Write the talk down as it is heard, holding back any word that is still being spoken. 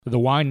The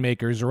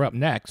Winemakers are up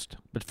next,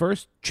 but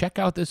first, check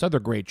out this other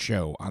great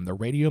show on the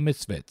Radio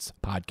Misfits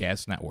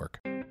Podcast Network.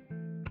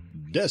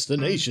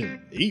 Destination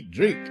Eat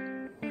Drink.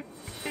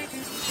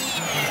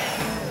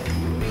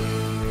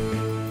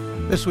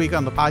 This week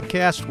on the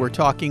podcast, we're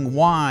talking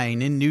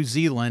wine in New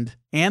Zealand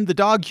and the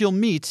dog you'll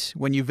meet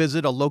when you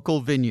visit a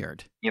local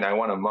vineyard. You know,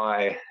 one of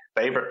my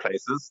favorite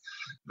places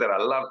that I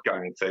love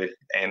going to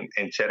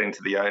and chatting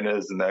to the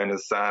owners and the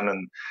owner's son.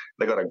 And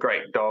they got a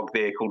great dog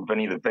there called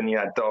Vinny, the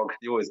vineyard dog.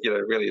 You always get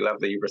a really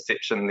lovely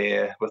reception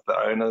there with the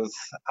owners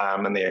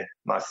and their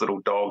nice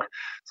little dog.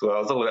 So I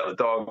was all about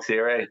the dogs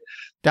here, eh?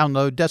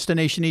 Download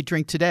Destination Eat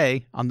Drink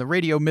today on the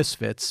Radio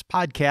Misfits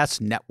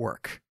Podcast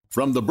Network.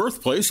 From the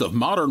birthplace of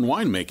modern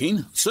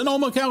winemaking,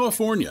 Sonoma,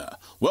 California,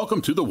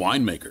 welcome to the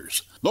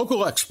Winemakers.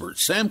 Local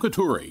experts Sam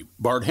Couturi,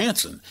 Bart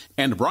Hansen,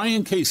 and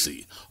Brian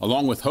Casey,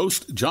 along with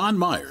host John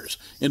Myers,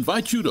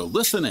 invite you to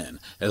listen in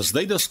as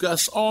they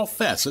discuss all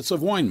facets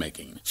of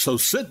winemaking. So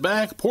sit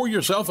back, pour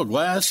yourself a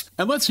glass,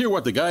 and let's hear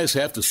what the guys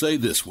have to say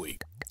this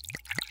week.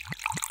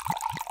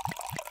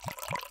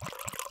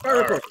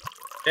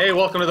 Hey,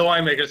 welcome to the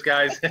Winemakers,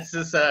 guys. This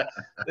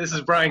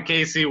is Brian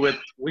Casey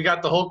we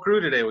got the whole crew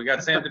today. We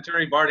got Sam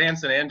Couturi, Bart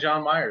Hansen, and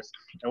John Myers,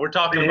 and we're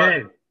talking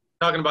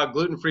about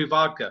gluten-free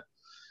vodka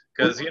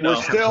because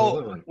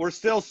we're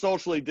still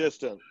socially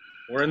distant.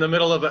 We're in the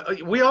middle of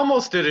we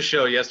almost did a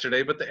show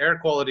yesterday, but the air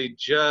quality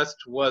just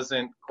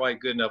wasn't quite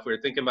good enough. We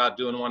were thinking about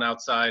doing one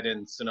outside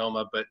in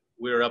Sonoma, but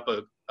we were up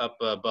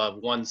above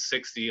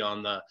 160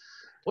 on the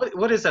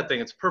what is that thing?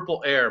 It's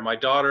Purple Air. My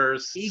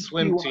daughter's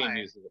swim team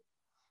uses it.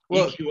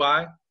 Well,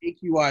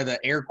 AQI, the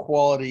air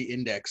quality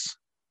index.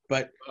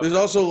 But there's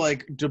also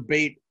like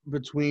debate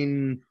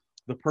between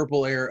the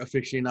Purple Air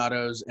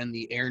aficionados and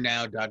the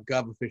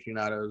airnow.gov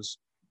aficionados.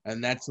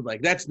 And that's the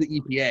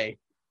EPA.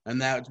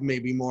 And that's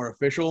maybe more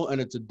official and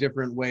it's a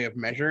different way of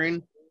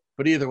measuring.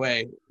 But either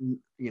way,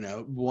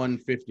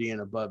 150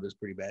 and above is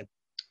pretty bad.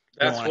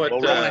 That's don't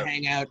want to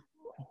hang out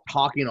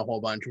talking a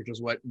whole bunch, which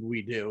is what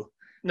we do.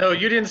 No,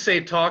 you didn't say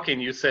talking.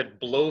 You said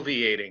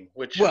bloviating,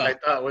 which I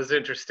thought was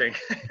interesting.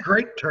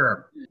 Great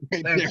term.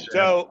 Thanks,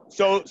 so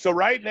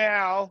right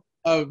now,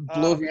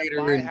 bloviator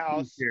at my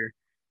house here.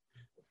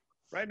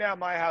 Right now,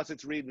 my house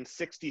it's reading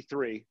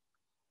 63.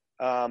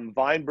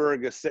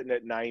 Weinberg is sitting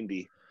at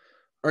 90.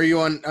 Are you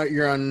on?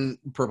 You're on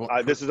Purple.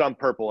 This is on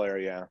Purple Air,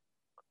 yeah.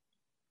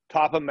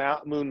 Top of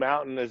Moon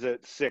Mountain is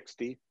at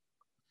 60.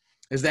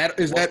 Is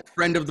that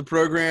friend of the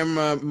program,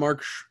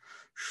 Mark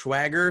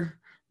Schwager?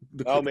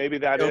 Maybe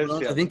that is.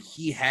 Yeah. I think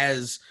he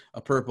has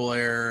a Purple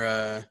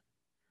Air.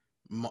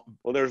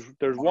 Well, there's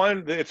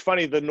one. It's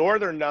funny. The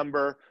northern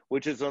number,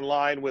 which is in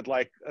line with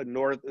like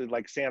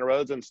Santa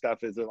Rosa and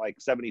stuff, is at like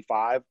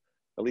 75.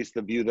 At least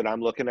the view that I'm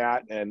looking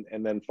at, and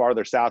then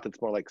farther south,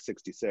 it's more like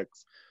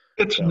 66.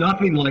 It's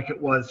nothing like it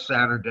was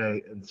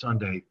Saturday and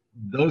Sunday.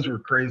 Those were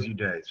crazy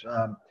days.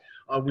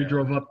 We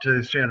drove up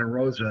to Santa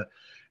Rosa,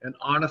 and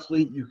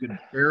honestly, you could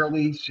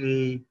barely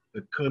see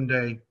the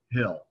Kunde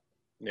Hill.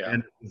 Yeah.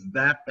 And it was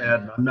that bad,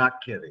 and I'm not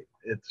kidding.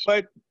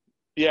 I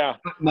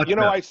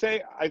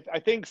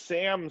think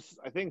Sam's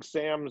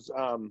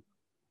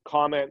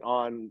comment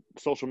on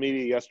social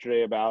media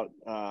yesterday about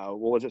what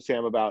was it,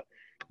 Sam, about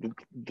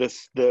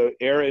the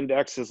air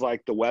index is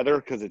like the weather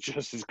because it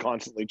just is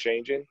constantly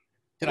changing.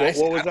 I don't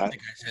think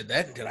I said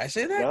that. Did I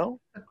say that? No.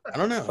 I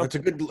don't know.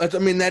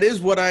 That is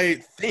what I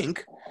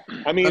think.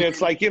 I mean,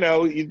 it's like,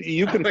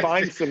 you can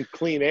find some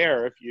clean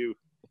air if you.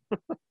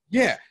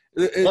 Yeah.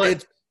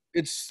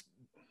 It's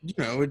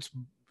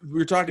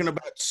we're talking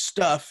about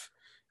stuff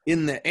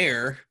in the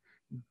air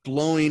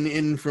blowing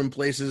in from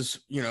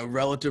places,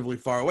 relatively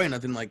far away,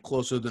 nothing like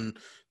closer than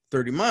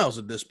 30 miles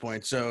at this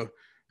point. So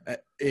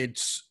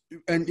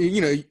and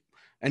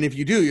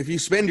if you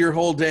spend your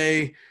whole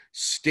day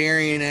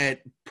staring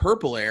at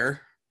Purple Air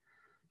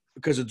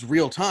because it's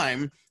real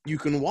time, you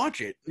can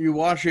watch it. You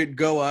watch it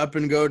go up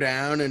and go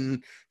down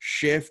and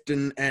shift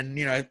and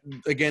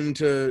again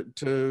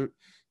to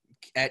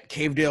at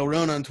Cavedale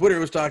Roan on Twitter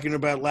was talking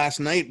about last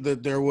night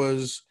that there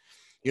was,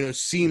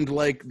 seemed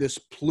like this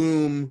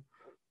plume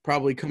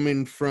probably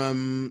coming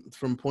from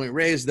Point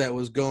Reyes that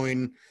was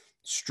going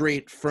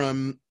straight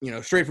from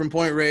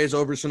Point Reyes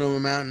over Sonoma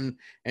Mountain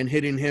and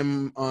hitting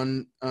him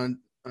on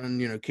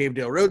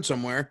Cavedale Road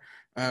somewhere,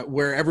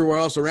 where everywhere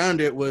else around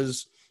it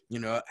was,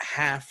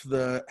 half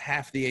the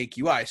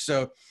AQI.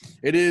 So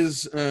it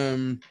is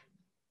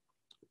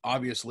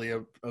obviously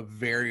a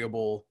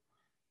variable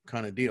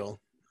kind of deal.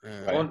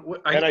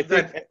 I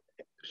think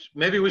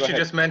maybe we should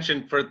just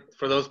mention for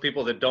those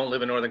people that don't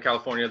live in Northern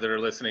California that are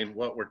listening,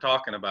 what we're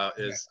talking about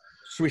is.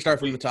 Should we start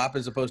from the top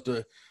as opposed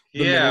to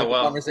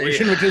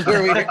conversation, which is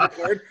where we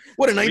record?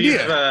 What an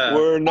idea!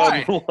 We're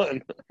number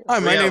one. Hi,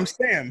 my name's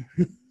Sam.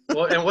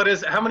 Well,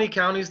 and how many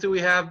counties do we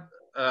have?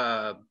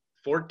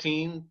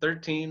 14,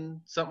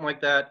 13, something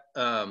like that.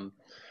 The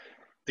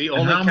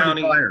only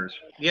county. Fires?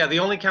 Yeah, the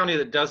only county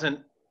that doesn't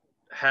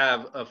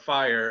have a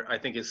fire, I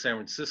think, is San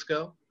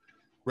Francisco.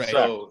 Right.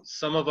 So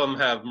some of them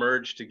have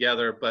merged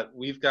together, but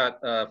we've got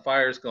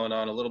fires going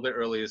on a little bit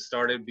early. It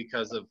started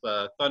because of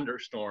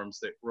thunderstorms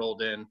that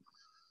rolled in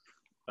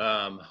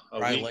a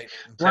week,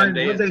 10 Brian,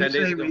 days, what they 10 days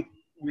say ago.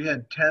 we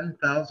had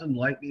 10,000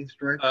 lightning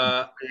strikes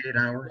in 48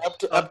 hours.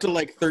 Up to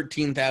like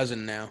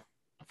 13,000 now.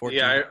 14.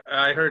 Yeah,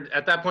 I heard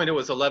at that point it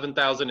was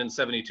 11,000 in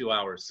 72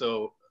 hours.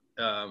 So,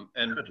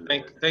 and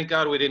thank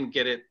God we didn't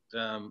get it.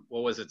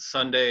 What was it?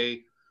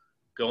 Sunday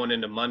going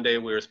into Monday,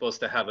 we were supposed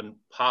to have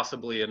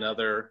possibly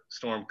another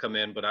storm come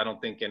in, but I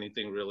don't think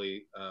anything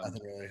really.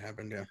 Nothing really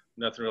happened. Yeah.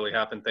 Nothing really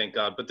happened, thank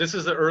God. But this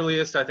is the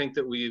earliest I think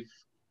that we've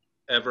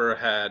ever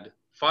had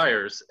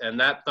fires, and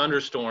that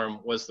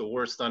thunderstorm was the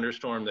worst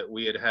thunderstorm that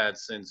we had had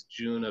since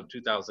June of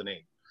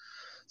 2008.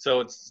 So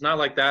it's not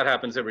like that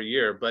happens every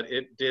year, but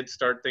it did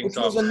start things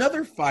off. Which was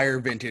another fire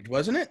vintage,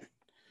 wasn't it?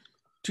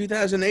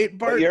 2008,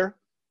 Bart? What year?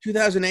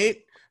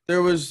 2008.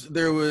 That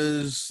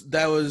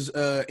was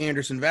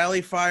Anderson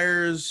Valley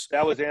fires.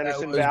 That was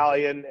Anderson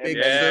Valley and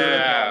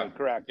yeah,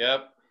 correct.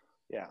 Yep.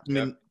 Yeah.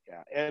 Yep.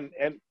 Yeah.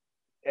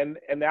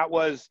 And that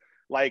was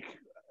like,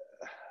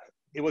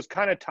 it was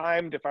kind of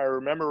timed, if I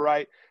remember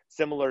right,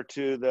 similar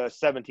to the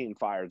 17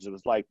 fires. It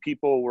was like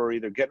people were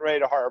either getting ready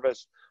to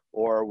harvest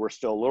or were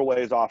still a little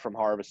ways off from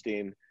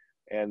harvesting,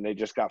 and they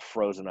just got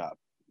frozen up.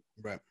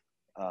 Right.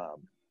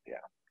 Yeah.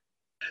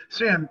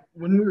 Sam,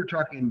 when we were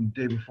talking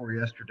the day before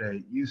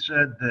yesterday, you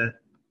said that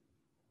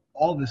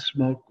all the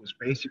smoke was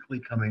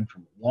basically coming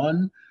from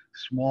one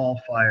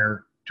small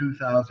fire,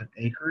 2,000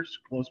 acres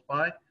close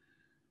by.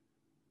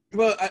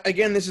 Well,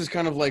 again, this is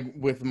kind of like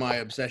with my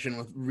obsession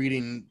with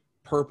reading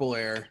Purple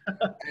Air,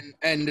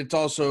 and it's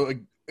also,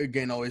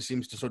 again, always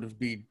seems to sort of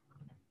be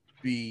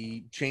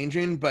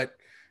changing, but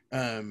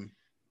a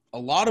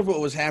lot of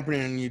what was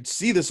happening, and you'd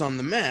see this on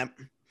the map,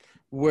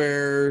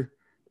 where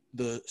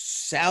the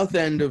south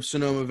end of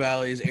Sonoma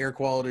Valley's air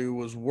quality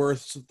was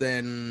worse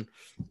than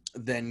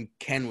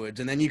Kenwood's.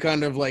 And then you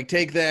kind of like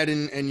take that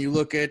and you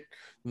look at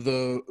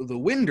the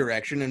wind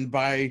direction, and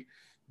by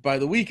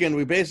the weekend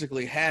we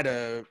basically had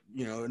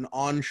an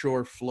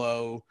onshore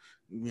flow,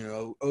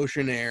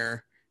 ocean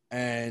air,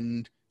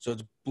 and so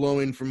it's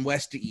blowing from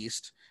west to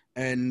east,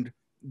 and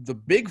the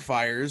big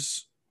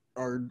fires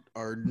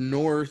are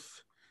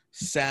north,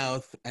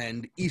 south,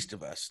 and east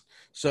of us.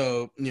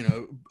 So,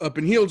 up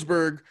in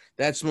Healdsburg,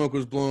 that smoke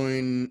was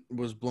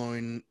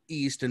blowing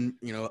east and,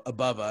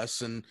 above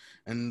us, and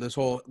this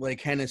whole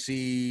Lake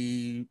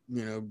Hennessy,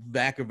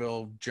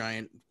 Vacaville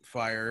giant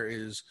fire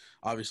is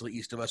obviously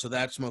east of us. So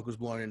that smoke was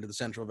blowing into the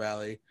Central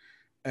Valley,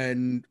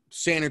 and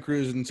Santa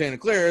Cruz and Santa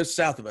Clara is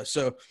south of us.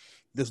 So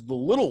the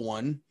little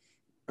one,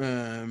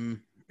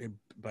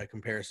 by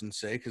comparison's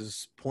sake,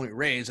 is Point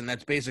Reyes, and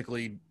that's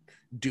basically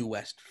due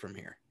west from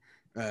here.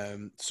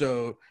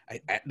 So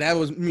that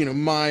was,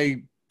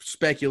 my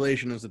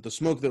speculation is that the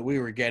smoke that we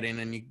were getting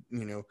and,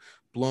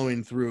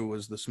 blowing through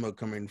was the smoke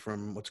coming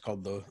from what's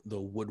called the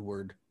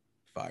Woodward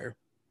fire.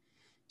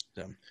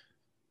 So.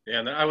 Yeah,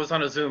 and I was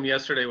on a Zoom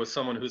yesterday with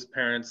someone whose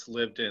parents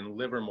lived in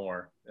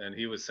Livermore, and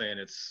he was saying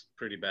it's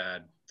pretty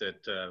bad, that,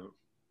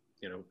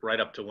 right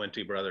up to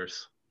Wente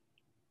Brothers.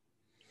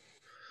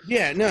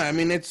 Yeah, no, I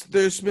mean,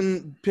 there's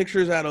been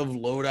pictures out of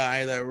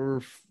Lodi that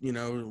were,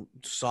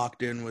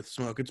 socked in with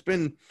smoke. It's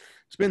been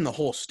the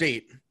whole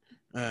state,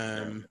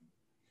 and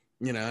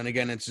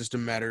again, it's just a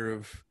matter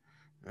of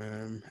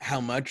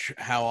how much,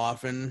 how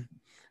often,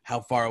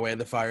 how far away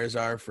the fires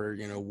are for,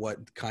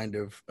 what kind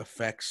of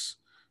effects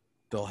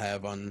they'll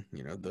have on,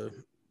 the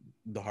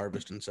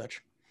harvest and such.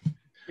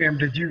 Sam,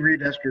 did you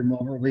read Esther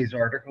Moberly's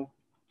article?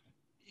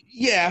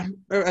 Yeah,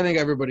 I think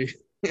everybody,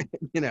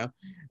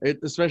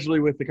 especially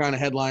with the kind of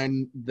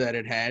headline that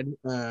it had,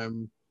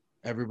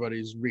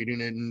 everybody's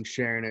reading it and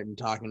sharing it and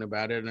talking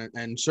about it.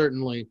 And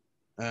certainly,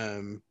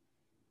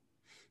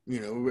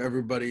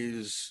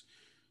 everybody's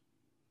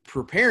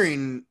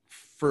preparing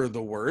for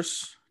the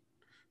worst,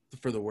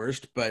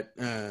 but,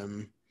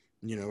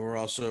 we're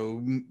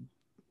also,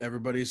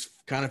 everybody's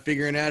kind of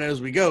figuring out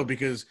as we go,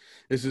 because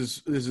this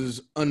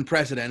is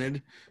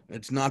unprecedented.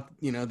 It's not,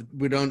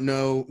 we don't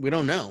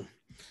know.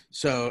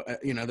 So,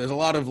 there's a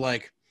lot of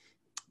a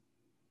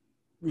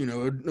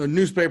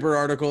newspaper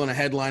article and a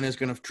headline is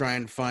going to try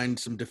and find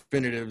some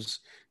definitives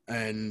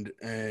and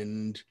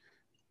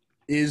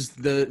is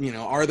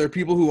are there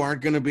people who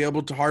aren't going to be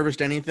able to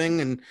harvest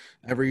anything, and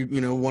every,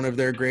 one of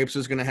their grapes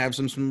is going to have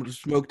some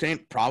smoke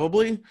taint?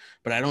 Probably,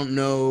 but I don't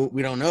know.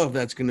 We don't know if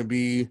that's going to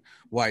be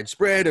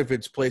widespread, if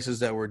it's places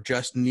that were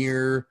just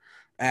near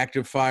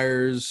active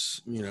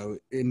fires,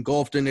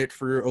 engulfed in it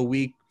for a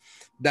week.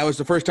 That was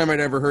the first time I'd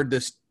ever heard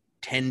this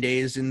 10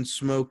 days in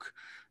smoke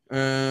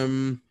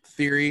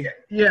theory.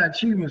 Yeah,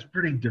 she was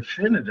pretty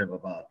definitive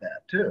about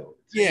that too.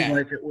 It seemed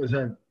like it was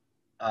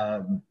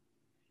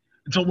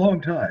it's a long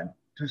time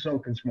to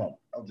soak in smoke.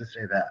 I'll just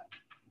say that.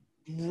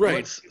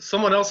 Right.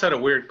 Someone else had a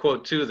weird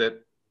quote too,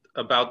 that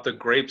about the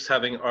grapes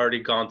having already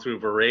gone through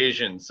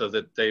veraison, so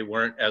that they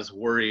weren't as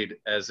worried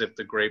as if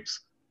the grapes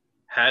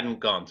hadn't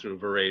gone through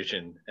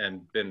veraison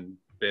and been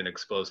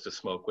exposed to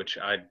smoke, which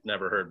I'd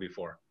never heard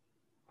before.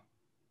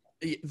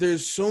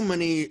 there's so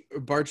many.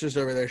 Bart's just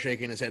over there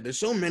shaking his head. There's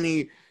so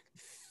many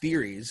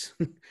theories,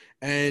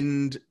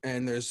 and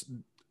there's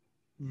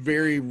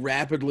very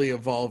rapidly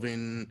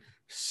evolving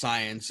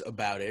science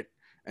about it.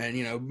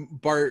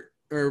 And Bart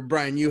or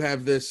Brian, you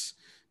have this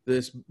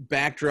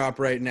backdrop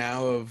right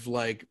now of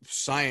like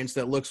science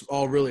that looks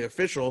all really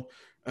official,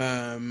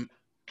 and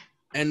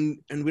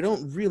we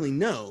don't really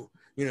know.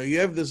 You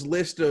have this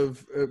list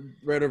of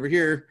right over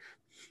here.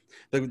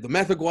 The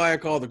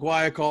methyl-guaiacol, the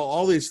guaiacol,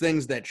 all these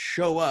things that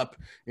show up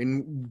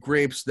in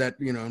grapes that,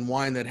 in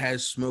wine that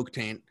has smoke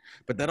taint,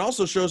 but that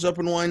also shows up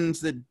in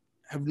wines that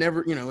have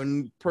never,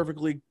 in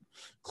perfectly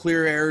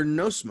clear air,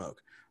 no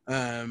smoke.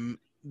 Some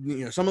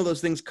of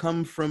those things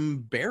come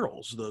from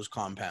barrels, those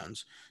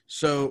compounds.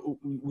 So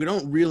we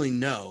don't really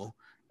know.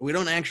 We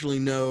don't actually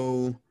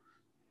know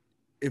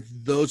if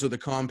those are the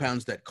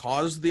compounds that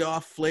cause the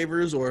off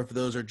flavors or if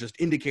those are just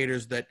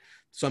indicators that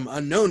some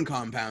unknown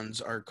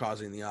compounds are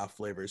causing the off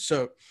flavors.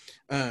 So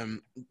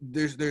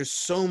there's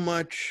so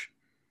much,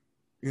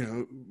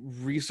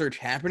 research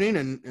happening,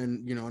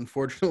 and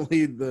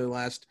unfortunately the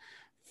last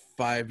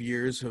 5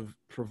 years have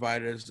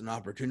provided us an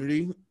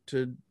opportunity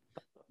to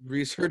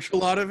research a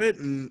lot of it.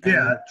 And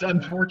it's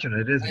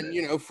unfortunate, isn't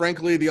it? And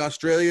frankly, the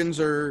Australians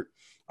are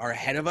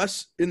ahead of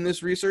us in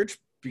this research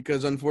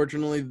because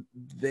unfortunately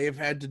they've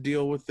had to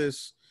deal with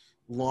this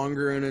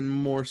longer and in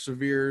more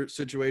severe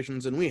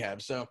situations than we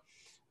have. So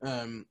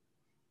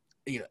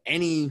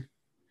any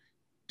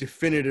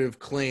definitive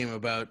claim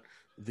about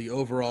the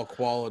overall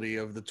quality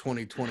of the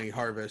 2020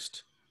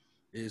 harvest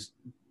is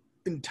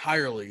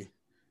entirely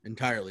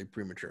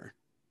premature.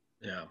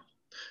 Yeah.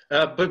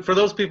 But for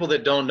those people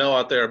that don't know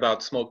out there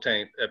about smoke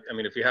taint, I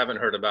mean, if you haven't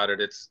heard about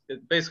it, it's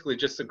basically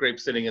just the grape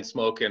sitting in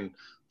smoke. And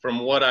from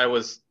what I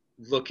was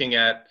looking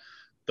at,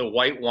 the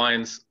white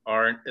wines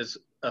aren't as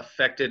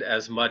affected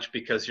as much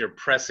because you're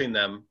pressing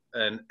them,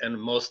 and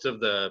most of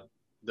the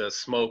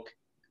smoke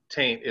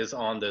taint is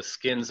on the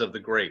skins of the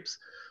grapes.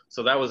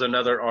 So that was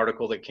another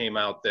article that came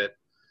out that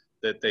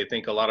they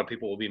think a lot of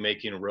people will be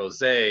making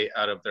rosé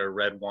out of their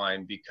red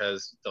wine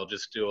because they'll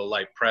just do a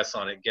light press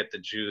on it, get the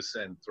juice,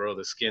 and throw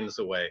the skins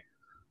away.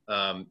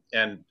 And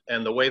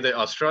the way that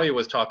Australia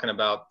was talking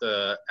about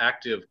the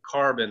active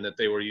carbon that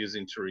they were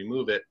using to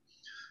remove it,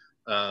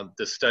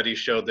 the study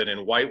showed that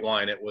in white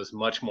wine it was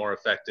much more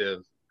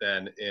effective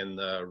than in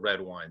the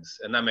red wines,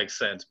 and that makes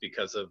sense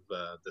because of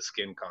the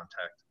skin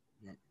contact.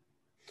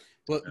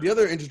 Well, the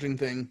other interesting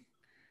thing,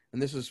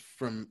 and this is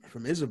from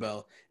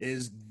Isabel,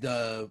 is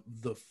the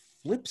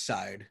flip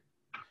side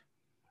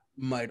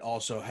might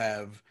also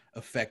have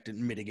affected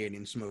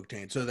mitigating smoke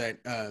taint, so that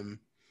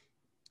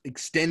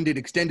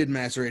extended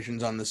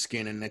macerations on the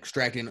skin and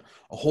extracting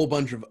a whole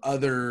bunch of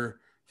other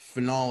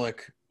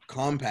phenolic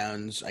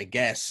compounds, I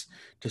guess,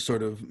 to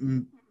sort of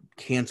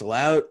cancel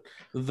out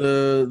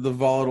the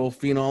volatile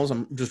phenols.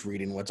 I'm just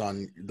reading what's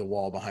on the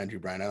wall behind you,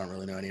 Brian. I don't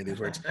really know any of these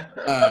words.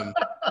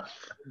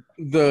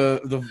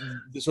 The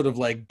sort of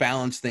like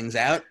balance things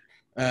out.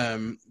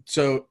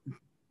 So,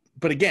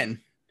 but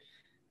again,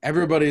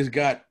 everybody's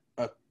got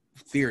a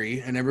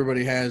theory, and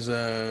everybody has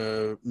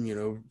a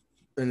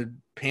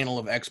panel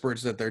of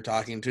experts that they're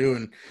talking to,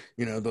 and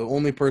the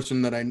only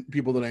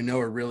people that I know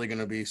are really going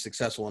to be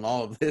successful in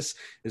all of this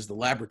is the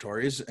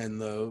laboratories,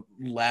 and the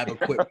lab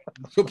equipment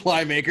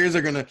supply makers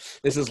are gonna.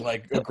 This is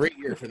like a great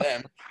year for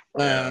them.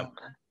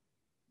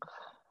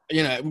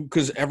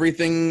 Because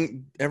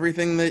everything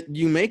that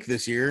you make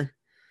this year,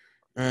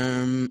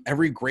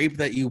 every grape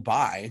that you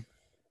buy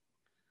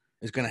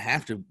is going to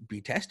have to be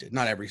tested.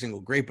 Not every single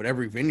grape, but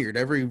every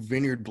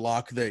vineyard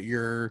block that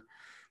you're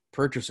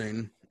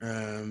purchasing.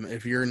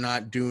 If you're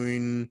not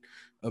doing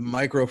a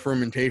micro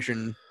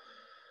fermentation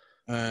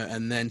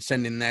and then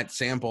sending that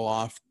sample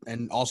off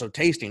and also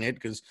tasting it,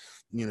 because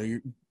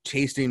you're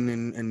tasting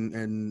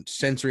and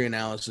sensory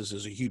analysis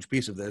is a huge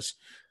piece of this,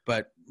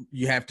 but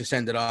you have to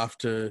send it off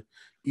to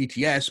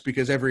ETS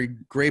because every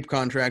grape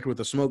contract with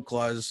a smoke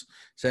clause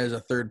says a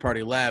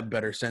third-party lab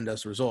better send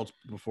us results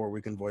before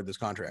we can void this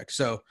contract.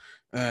 So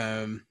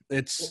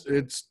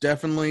it's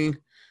definitely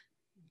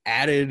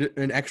added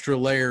an extra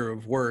layer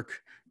of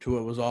work to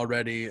what was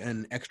already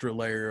an extra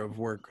layer of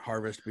work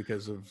harvest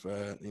because of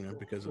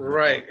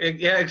right.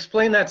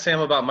 Explain that,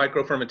 Sam, about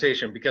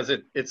microfermentation, because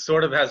it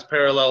sort of has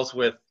parallels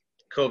with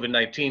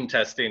COVID-19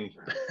 testing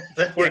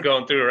that we're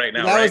going through right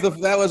now.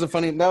 That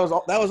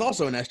was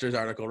also an Esther's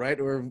article, right?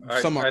 Or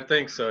I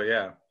think so,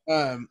 yeah.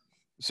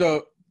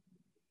 So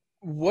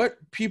what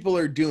people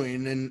are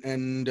doing,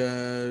 and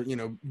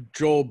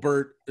Joel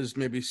Burt is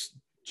maybe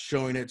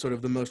showing it sort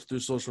of the most through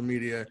social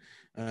media,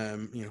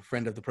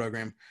 friend of the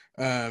program,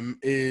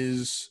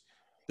 is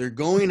they're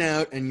going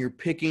out and you're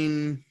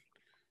picking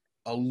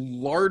a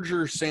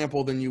larger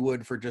sample than you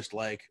would for just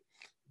like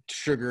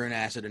sugar and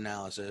acid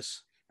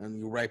analysis and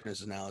your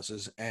ripeness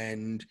analysis,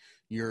 and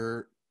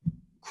you're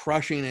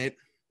crushing it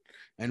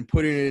and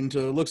putting it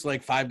into, it looks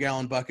like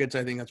 5-gallon buckets.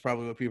 I think that's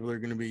probably what people are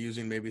going to be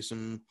using, maybe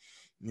some,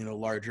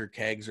 larger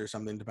kegs or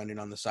something, depending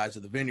on the size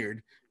of the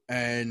vineyard.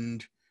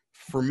 And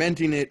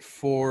fermenting it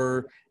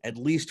for at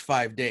least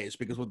 5 days,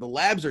 because what the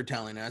labs are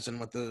telling us and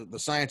what the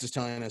science is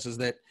telling us is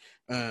that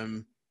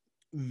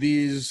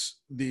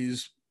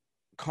these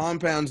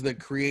compounds that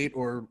create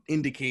or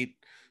indicate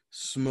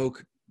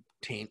smoke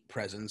taint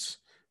presence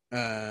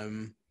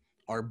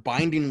are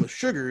binding with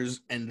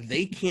sugars, and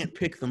they can't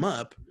pick them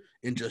up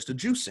in just a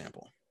juice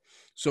sample.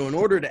 So in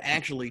order to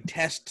actually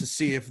test to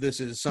see if this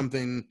is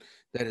something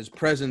that is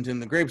present in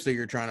the grapes that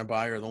you're trying to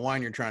buy or the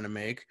wine you're trying to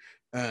make,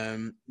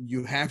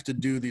 you have to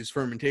do these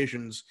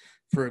fermentations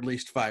for at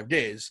least 5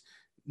 days.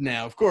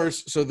 Now, of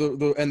course, so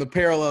the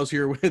parallels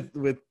here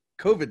with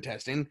COVID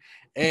testing,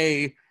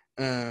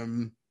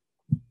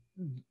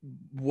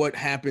 what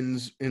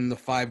happens in the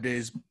 5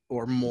 days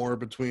or more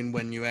between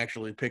when you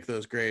actually pick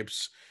those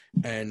grapes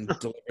and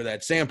deliver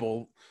that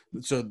sample.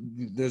 So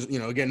there's,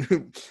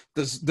 again,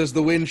 does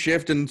the wind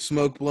shift and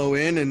smoke blow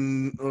in,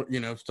 and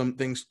some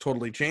things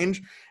totally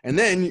change, and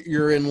then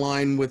you're in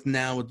line with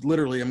now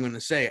literally, I'm going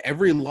to say,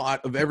 every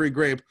lot of every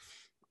grape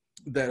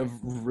that of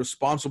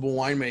responsible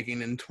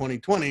winemaking in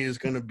 2020 is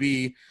going to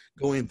be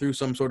going through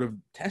some sort of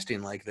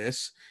testing like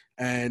this,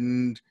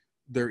 and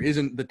there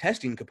isn't the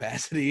testing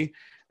capacity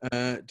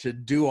to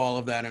do all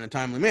of that in a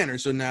timely manner.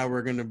 So now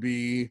we're going to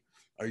be,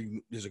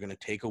 is it going to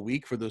take a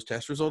week for those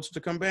test results to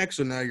come back?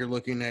 So now you're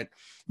looking at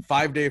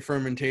 5-day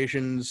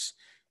fermentations,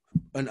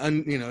 an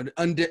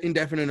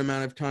indefinite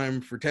amount of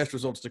time for test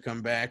results to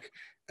come back,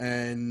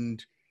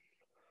 and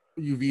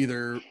you've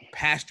either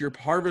passed your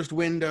harvest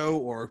window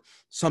or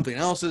something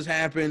else has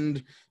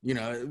happened.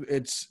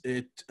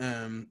 It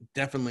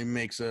definitely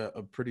makes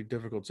a pretty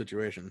difficult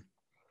situation.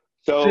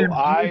 So Sam,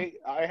 I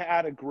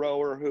had a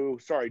grower who,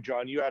 sorry,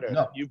 John,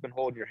 you've been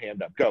holding your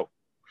hand up. Go.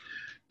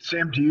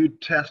 Sam, do you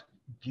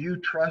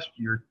trust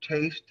your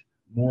taste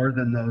more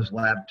than those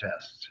lab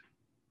tests?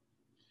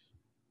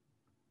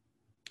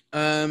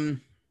 I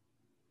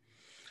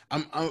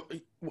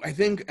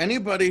think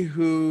anybody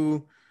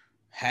who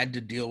had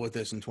to deal with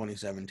this in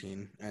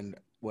 2017 and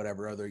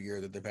whatever other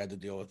year that they've had to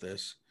deal with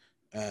this,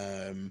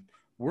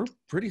 we're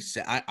pretty.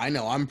 I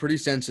know I'm pretty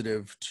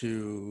sensitive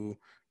to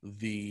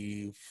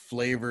the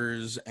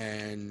flavors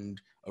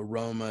and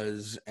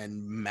aromas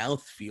and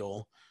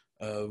mouthfeel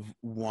of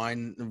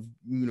wine,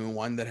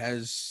 wine that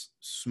has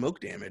smoke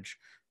damage.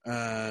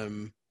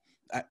 That's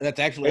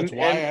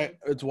why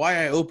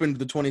I opened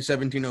the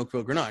 2017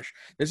 Oakville Grenache.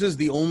 This is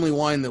the only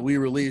wine that we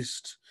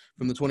released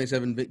from the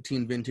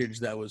 2017 vintage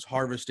that was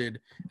harvested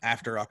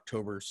after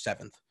October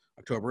 7th.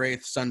 October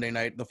 8th, Sunday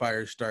night, the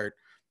fires start.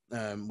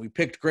 We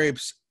picked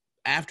grapes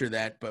after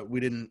that, but we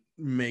didn't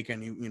make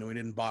any, we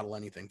didn't bottle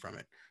anything from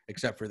it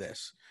except for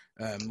this.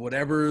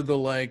 Whatever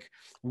the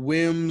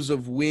whims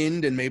of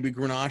wind, and maybe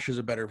Grenache is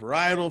a better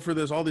varietal for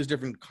this, all these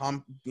different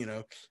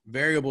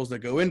variables that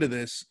go into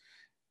this,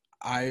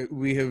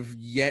 we have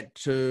yet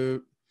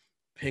to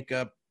pick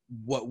up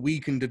what we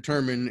can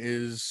determine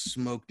is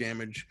smoke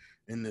damage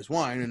in this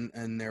wine,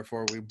 and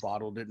therefore we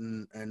bottled it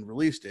and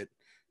released it.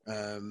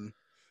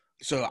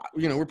 So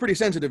we're pretty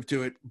sensitive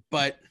to it,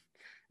 but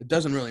it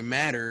doesn't really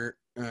matter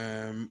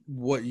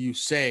what you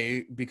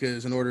say,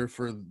 because in order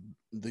for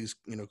these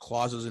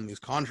clauses in these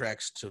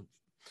contracts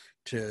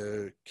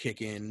to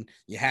kick in,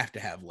 you have to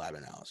have lab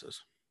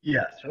analysis.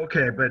 Yes,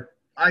 okay, but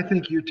I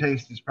think your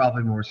taste is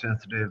probably more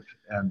sensitive,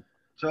 and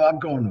so I'm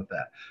going with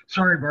that.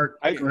 Sorry, Bart,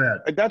 go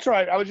ahead. That's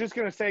right. I was just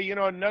going to say,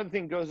 another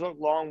thing goes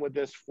along with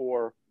this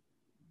for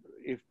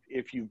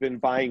if you've been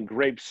buying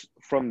grapes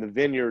from the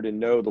vineyard and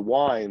know the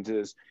wines,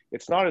 is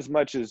it's not as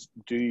much as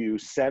do you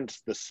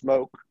sense the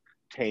smoke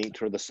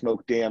taint or the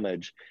smoke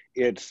damage.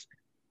 It's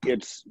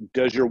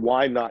does your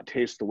wine not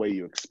taste the way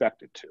you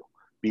expect it to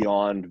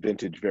beyond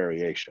vintage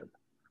variation.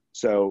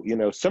 So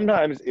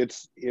sometimes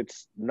it's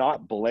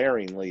not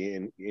blaringly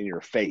in your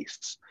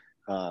face,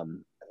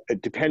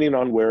 depending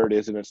on where it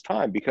is in its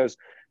time, because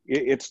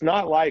it's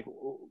not like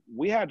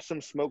we had some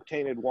smoke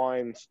tainted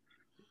wines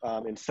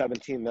in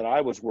 17 that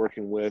I was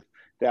working with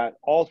that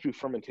all through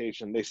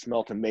fermentation they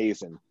smelt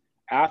amazing.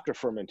 After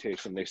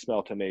fermentation, they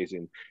smelt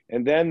amazing.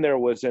 And then there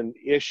was an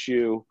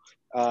issue,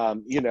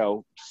 6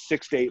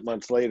 to 8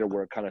 months later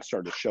where it kind of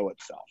started to show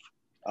itself.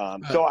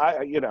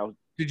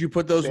 Did you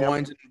put those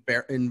wines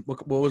in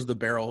what was the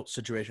barrel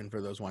situation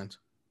for those wines?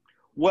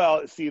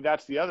 Well, see,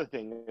 that's the other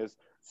thing is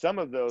some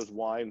of those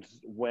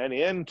wines went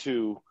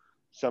into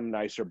some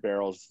nicer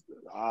barrels.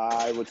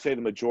 I would say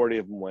the majority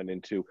of them went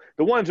into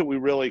the ones that we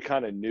really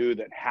kind of knew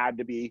that had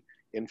to be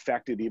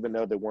infected, even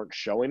though they weren't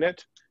showing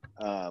it.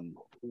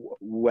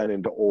 Went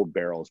into old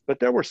barrels, but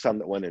there were some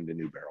that went into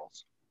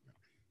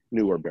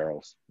newer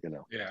barrels,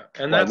 Yeah.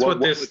 And that's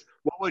what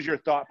was your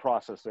thought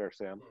process there,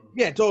 Sam?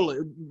 Yeah, totally.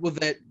 Well,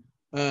 that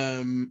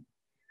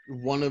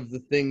one of the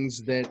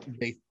things that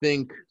they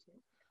think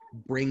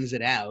brings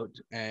it out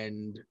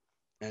and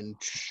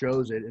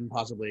shows it and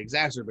possibly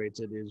exacerbates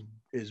it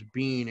is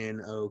being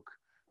in oak,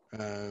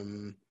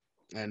 and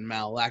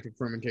malolactic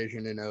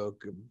fermentation in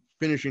oak,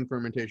 finishing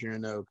fermentation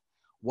in oak,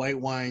 white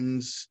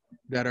wines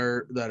that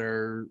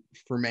are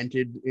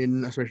fermented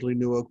in especially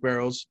new oak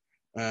barrels.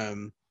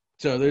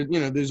 So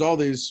there's all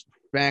these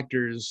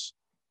factors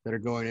that are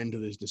going into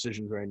these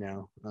decisions right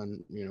now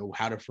on,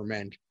 how to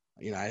ferment.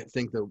 I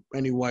think that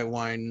any white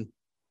wine,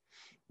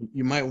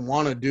 you might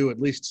want to do at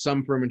least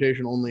some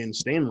fermentation only in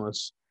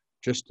stainless,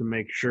 just to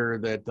make sure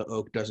that the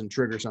oak doesn't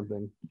trigger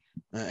something.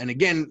 And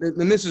again,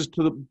 and this is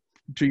to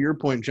your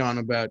point, John,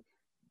 about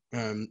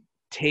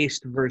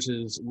taste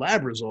versus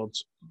lab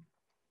results.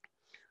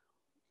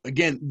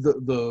 Again,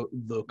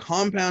 the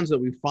compounds that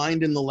we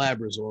find in the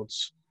lab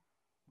results,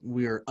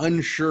 we are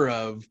unsure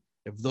of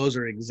if those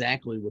are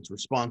exactly what's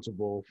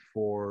responsible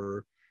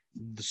for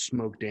the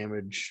smoke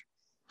damage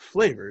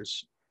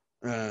flavors.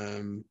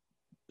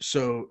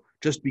 So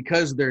just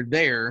because they're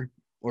there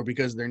or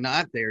because they're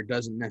not there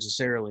doesn't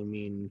necessarily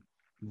mean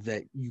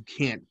that you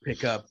can't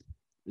pick up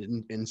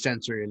in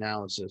sensory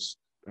analysis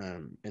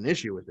an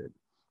issue with it.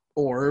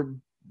 Or,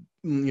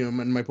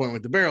 my point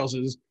with the barrels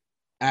is,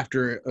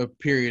 after a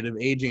period of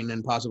aging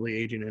and possibly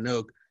aging in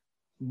oak,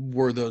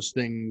 were those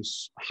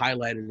things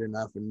highlighted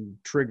enough and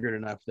triggered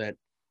enough that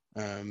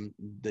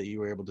that you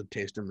were able to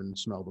taste them and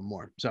smell them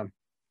more? So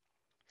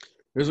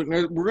we're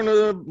going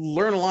to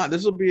learn a lot.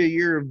 This will be a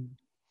year of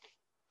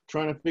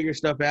trying to figure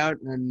stuff out,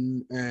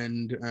 and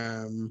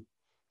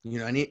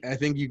I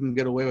think you can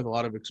get away with a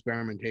lot of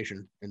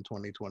experimentation in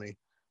 2020.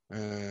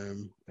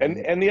 And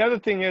the other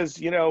thing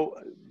is,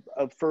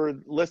 for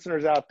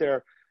listeners out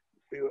there,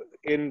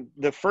 in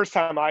the first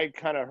time I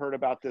kind of heard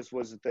about this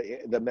was at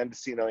the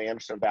Mendocino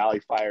Anderson Valley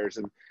fires,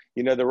 and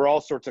there were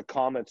all sorts of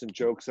comments and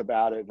jokes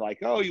about it, like,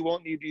 oh, you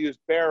won't need to use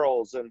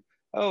barrels, and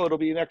oh, it'll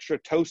be an extra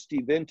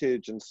toasty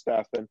vintage and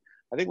stuff. And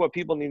I think what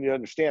people need to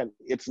understand,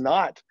 it's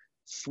not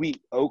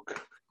sweet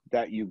oak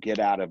that you get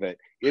out of it.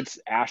 It's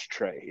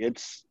ashtray.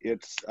 It's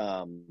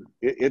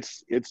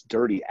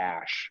dirty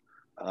ash.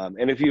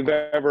 And if you've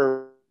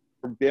ever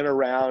been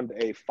around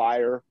a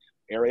fire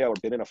area or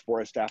been in a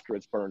forest after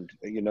it's burned,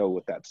 you know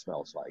what that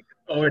smells like.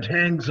 Oh, it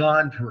hangs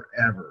on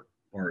forever,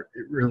 or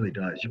it really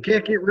does. You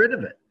can't get rid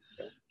of it.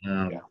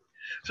 Yeah.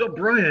 So,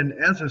 Brian,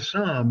 as a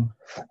somm,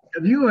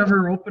 have you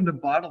ever opened a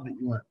bottle that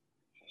you went,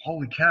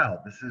 holy cow,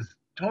 this is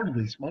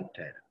totally smoke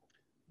tainted?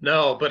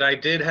 No, but I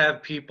did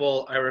have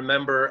people. I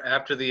remember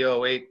after the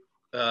 08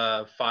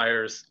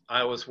 fires,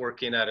 I was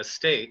working at a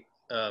State,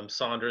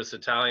 Saunders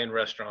Italian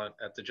restaurant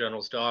at the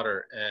General's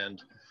Daughter,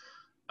 and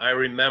I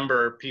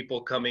remember people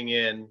coming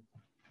in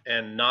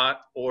and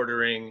not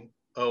ordering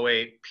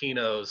 08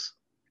 Pinots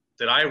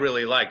that I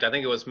really liked. I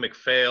think it was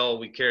McPhail.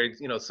 We carried,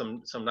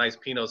 some nice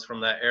Pinots from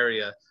that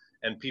area,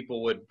 and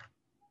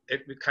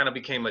it kind of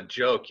became a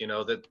joke,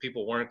 that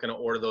people weren't going to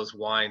order those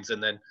wines.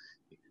 And then,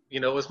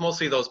 it was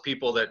mostly those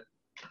people that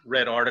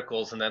read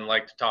articles and then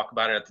liked to talk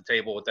about it at the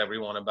table with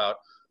everyone about,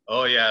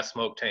 oh yeah,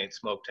 smoke taint.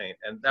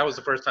 And that was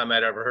the first time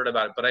I'd ever heard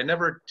about it, but I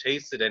never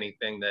tasted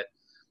anything that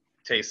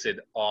tasted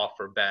off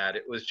or bad.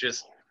 It was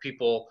just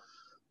people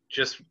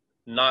just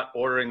not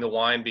ordering the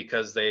wine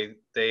because they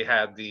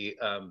had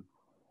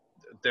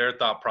their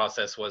thought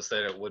process was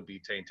that it would be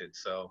tainted.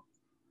 So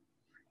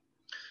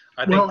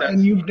I think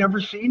and you've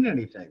never seen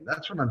anything.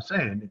 That's what I'm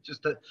saying. It's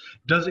just that,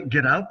 does it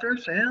get out there,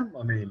 Sam?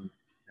 I mean,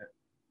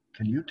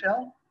 can you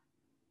tell?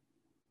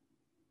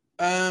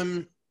 I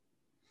mean,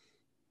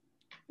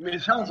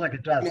 it sounds like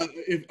it does.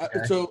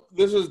 Okay. So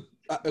this is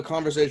a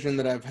conversation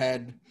that I've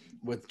had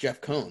with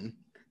Jeff Cohn,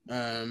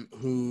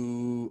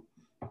 who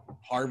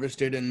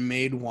harvested and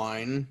made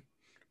wine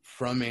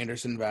from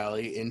Anderson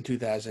Valley in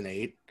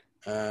 2008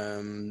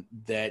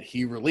 that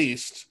he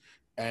released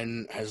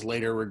and has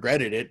later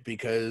regretted it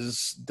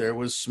because there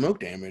was smoke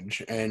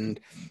damage. And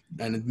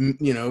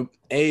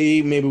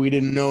A, maybe we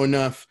didn't know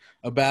enough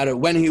about it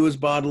when he was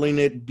bottling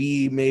it.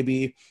 B,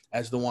 maybe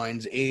as the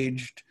wines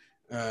aged,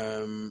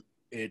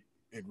 it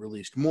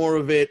released more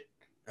of it.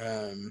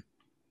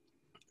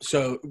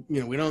 So,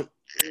 we don't,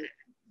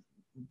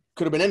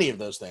 could have been any of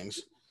those things.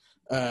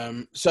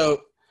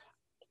 So,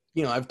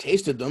 I've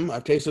tasted them.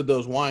 I've tasted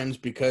those wines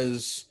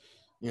because,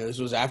 this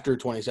was after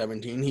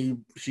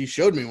 2017. She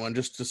showed me one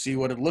just to see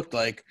what it looked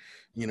like,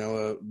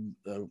 what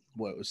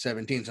was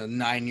 17, so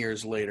 9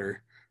 years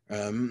later.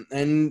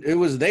 And it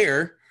was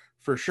there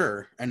for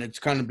sure. And it's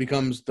kind of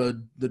becomes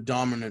the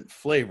dominant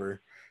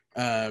flavor.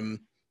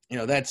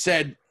 That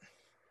said,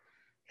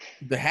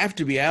 they have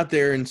to be out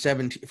there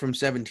from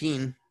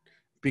 17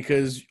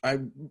 because I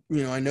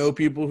know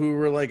people who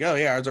were like, oh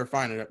yeah, ours are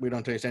fine. We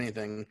don't taste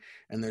anything.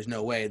 And there's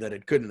no way that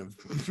it couldn't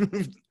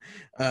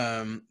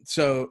have.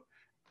 So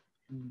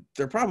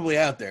they're probably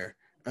out there.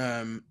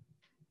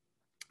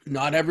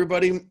 Not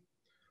everybody,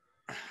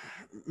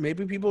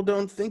 maybe people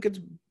don't think it's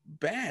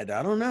bad.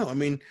 I don't know. I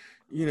mean,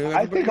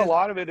 I think a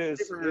lot of it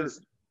is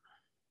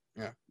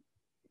yeah.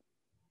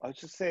 I was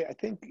just say, I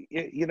think,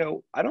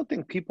 I don't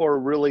think people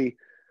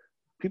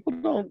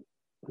don't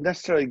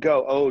necessarily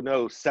go, oh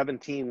no,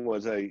 17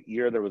 was a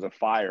year there was a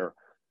fire,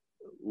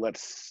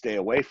 let's stay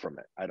away from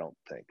it. I don't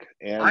think.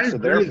 And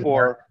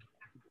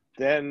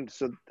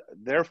so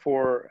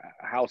therefore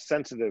how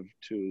sensitive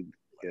to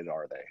it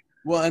are they?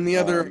 Well, and the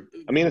other,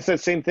 it's the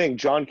same thing.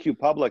 John Q.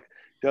 Public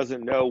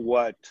doesn't know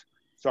what,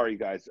 sorry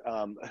guys,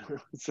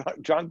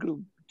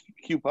 John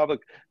Q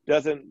public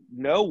doesn't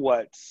know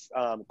what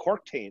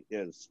cork taint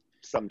is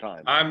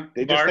sometimes.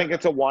 They just think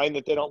it's a wine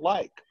that they don't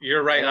like.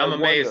 You're right. I'm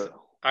amazed. Wonder.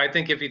 I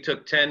think if you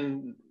took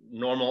 10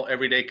 normal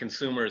everyday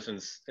consumers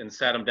and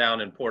sat them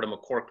down and poured them a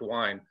corked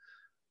wine,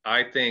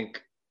 I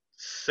think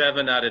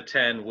 7 out of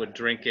 10 would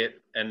drink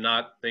it and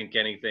not think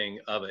anything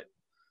of it.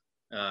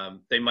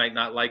 They might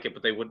not like it,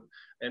 but they would.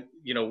 And,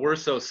 you know, we're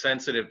so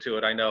sensitive to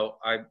it. I know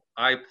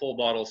I pull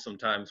bottles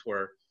sometimes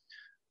where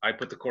I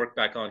put the cork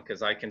back on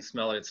because I can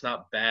smell it. It's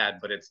not bad,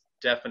 but it's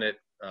definite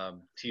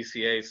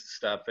TCA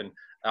stuff. And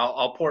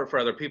I'll pour it for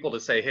other people to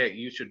say, hey,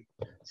 you should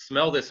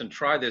smell this and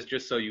try this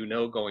just so you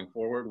know going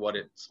forward what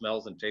it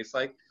smells and tastes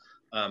like.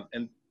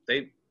 And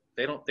they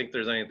don't think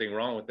there's anything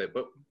wrong with it.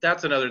 But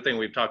that's another thing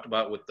we've talked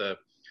about with the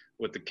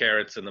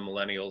carrots and the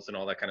millennials and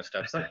all that kind of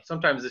stuff.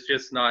 Sometimes it's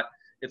just not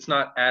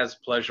as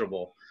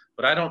pleasurable.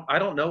 But I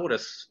don't know what a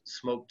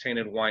smoke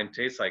tainted wine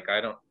tastes like.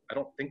 I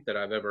don't think that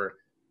I've ever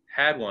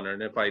had one,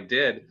 and if I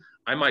did,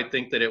 I might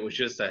think that it was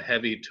just a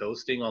heavy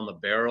toasting on the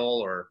barrel,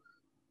 or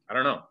I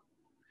don't know.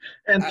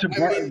 And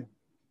go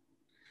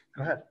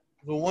ahead.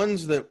 The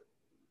ones that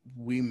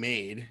we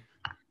made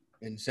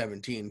in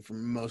 17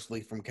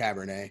 mostly from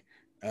Cabernet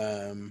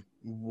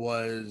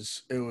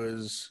was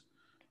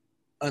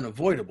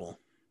unavoidable.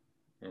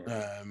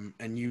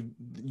 And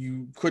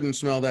you couldn't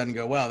smell that and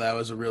go, wow, that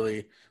was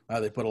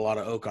they put a lot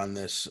of oak on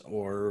this,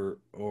 or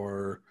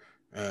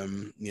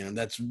you know,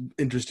 that's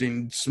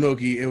interesting,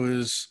 smoky. It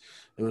was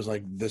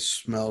like, this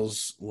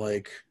smells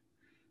like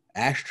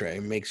ashtray,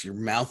 makes your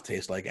mouth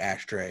taste like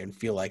ashtray and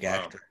feel like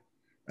ashtray.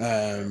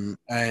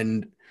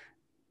 And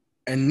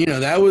you know,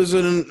 that was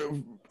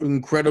an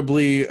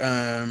incredibly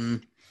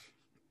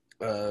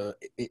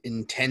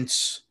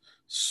intense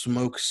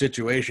smoke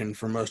situation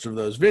for most of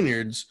those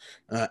vineyards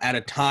at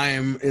a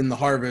time in the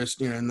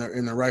harvest, you know,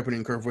 in the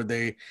ripening curve where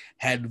they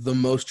had the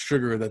most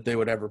sugar that they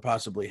would ever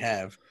possibly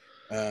have.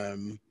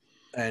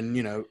 And,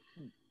 you know,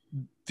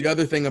 the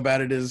other thing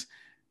about it is,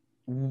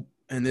 and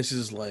this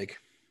is like,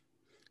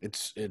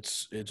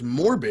 it's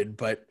morbid,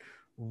 but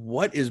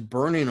what is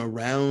burning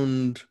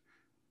around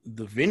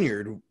the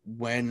vineyard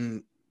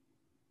when,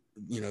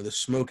 you know, the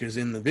smoke is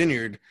in the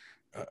vineyard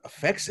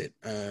affects it.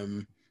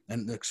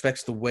 And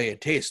affects the way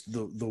it tastes.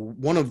 The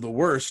one of the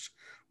worst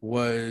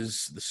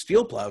was the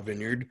Steel Plow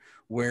Vineyard,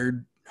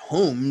 where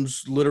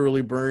homes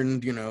literally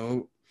burned, you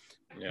know,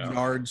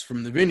 yards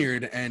from the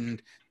vineyard,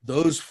 and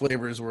those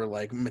flavors were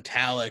like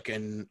metallic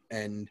and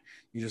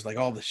you just like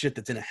all the shit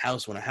that's in a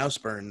house when a house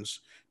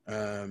burns.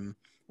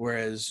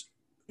 Whereas,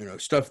 you know,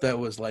 stuff that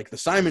was like the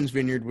Simon's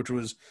Vineyard, which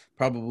was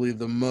probably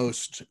the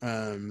most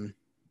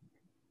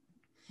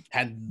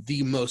had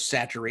the most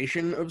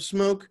saturation of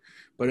smoke,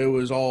 but it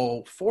was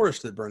all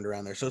forest that burned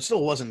around there. So it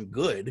still wasn't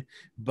good,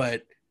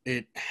 but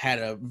it had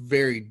a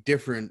very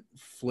different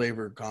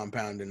flavor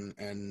compound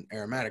and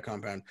aromatic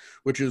compound,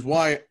 which is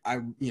why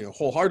I, you know,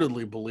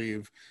 wholeheartedly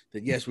believe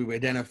that, yes, we've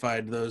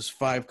identified those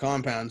 5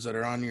 compounds that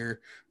are on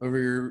over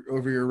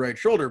your right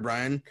shoulder,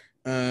 Brian.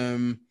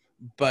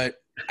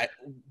 But I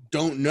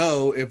don't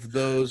know if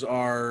those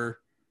are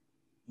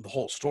the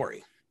whole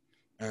story.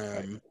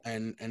 And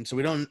so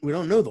we don't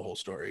know the whole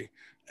story,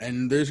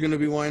 and there's going to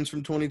be wines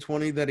from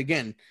 2020 that,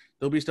 again,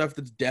 there'll be stuff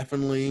that's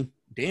definitely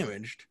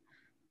damaged,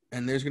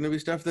 and there's going to be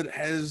stuff that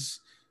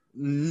has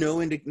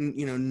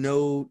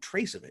no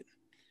trace of it.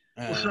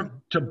 Well, so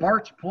to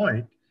Bart's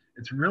point,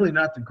 it's really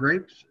not the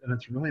grapes, and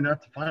it's really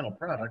not the final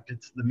product.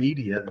 It's the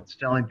media that's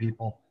telling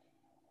people,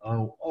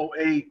 oh,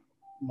 08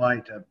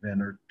 might have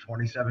been, or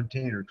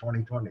 2017 or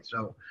 2020.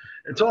 So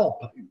it's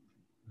all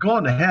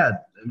going ahead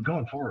and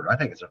going forward. I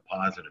think it's a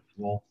positive.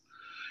 Well,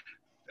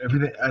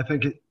 everything. I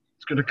think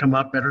it's going to come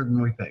up better than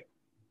we think.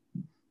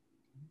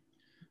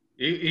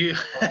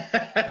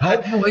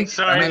 Hopefully.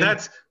 Sorry,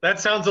 that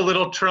sounds a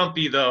little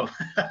Trumpy, though.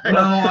 No,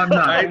 I'm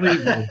not.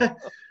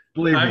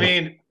 Believe me. I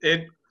mean,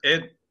 it.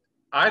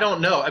 I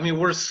don't know. I mean,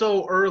 we're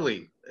so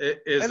early.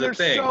 Is the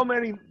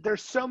thing.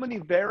 There's so many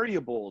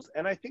variables,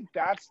 and I think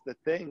that's the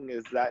thing,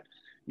 is that,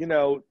 you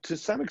know, to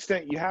some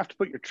extent, you have to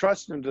put your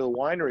trust into the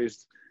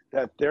wineries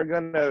that they're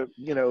going to,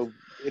 you know,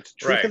 it's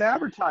truth in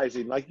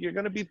advertising. Like, you're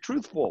going to be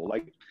truthful.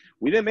 Like,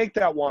 we didn't make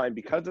that wine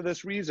because of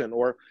this reason,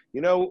 or,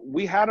 you know,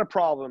 we had a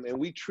problem and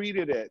we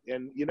treated it.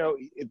 And, you know,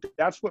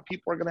 that's what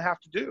people are going to have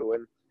to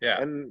do.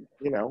 And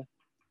you know,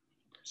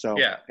 so,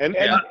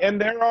 and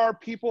there are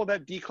people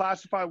that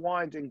declassify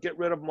wines and get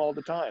rid of them all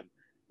the time.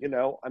 You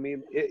know, I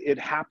mean, it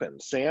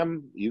happens.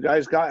 Sam, you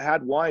guys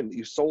had wine that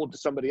you sold to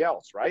somebody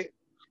else, right?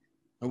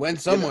 It went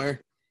somewhere. You know?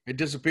 It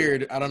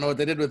disappeared. I don't know what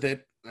they did with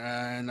it.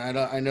 And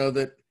I know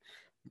that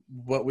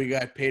what we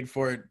got paid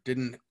for it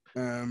didn't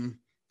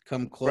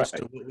come close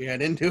to what we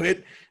had into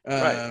it.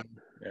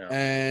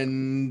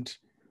 And,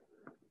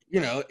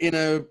 you know,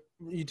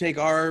 you take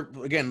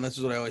again, this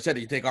is what I always said,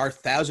 you take our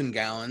 1,000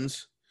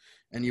 gallons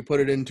and you put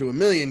it into 1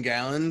 million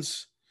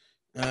gallons.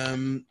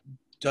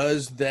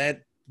 Does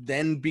that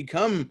then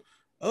become,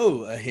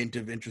 a hint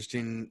of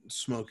interesting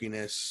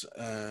smokiness,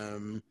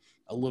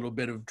 a little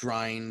bit of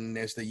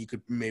dryiness that you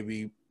could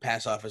maybe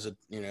pass off as a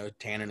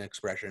tannin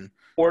expression.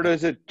 Or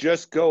does it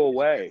just go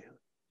away?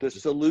 The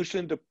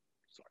solution to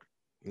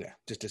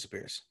just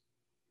disappears.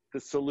 The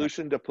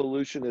solution to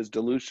pollution is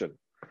dilution.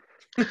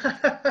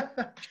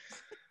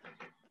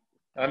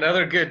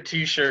 Another good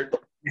T-shirt.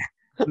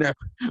 No,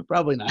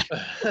 probably not.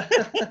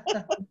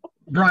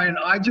 Brian,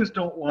 I just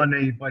don't want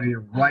anybody to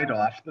write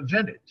off the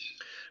vintage.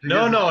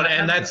 No,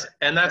 and that's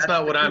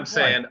not what I'm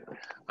saying.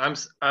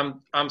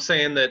 I'm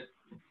saying that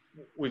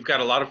we've got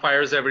a lot of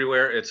fires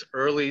everywhere. It's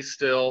early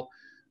still,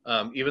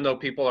 even though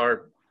people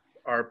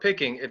are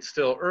picking. It's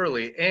still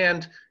early,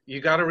 and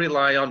you got to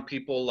rely on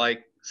people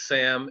like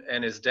Sam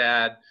and his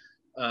dad,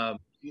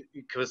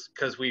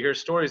 because we hear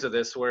stories of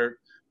this where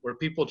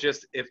people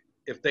just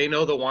if they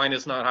know the wine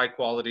is not high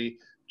quality,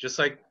 just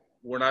like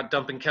we're not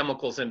dumping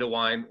chemicals into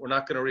wine, we're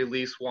not going to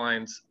release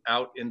wines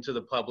out into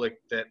the public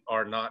that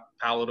are not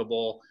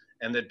palatable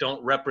and that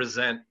don't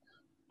represent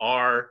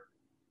our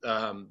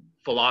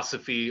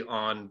philosophy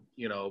on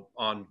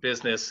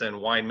business and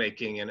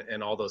winemaking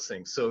and all those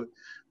things. So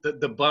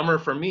the bummer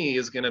for me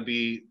is going to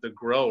be the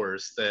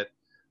growers that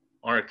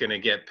aren't going to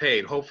get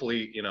paid.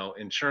 Hopefully,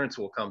 insurance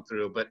will come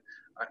through. But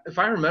if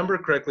I remember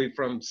correctly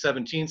from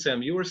 17,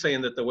 Sam, you were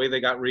saying that the way they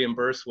got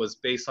reimbursed was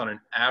based on an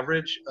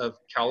average of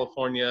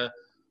California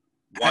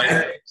wine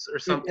grapes or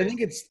something. I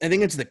think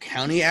it's the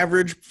county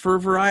average for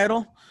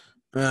varietal,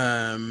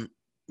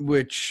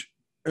 which,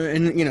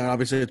 and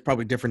obviously it's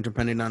probably different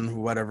depending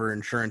on whatever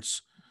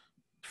insurance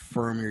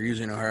firm you're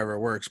using or however it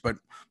works. But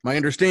my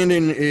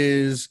understanding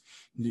is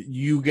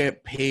you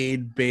get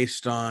paid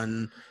based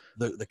on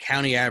the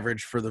county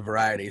average for the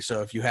variety.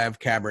 So if you have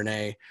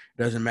Cabernet, it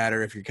doesn't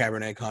matter if your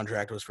Cabernet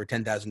contract was for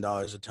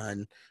 $10,000 a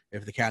ton.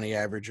 If the county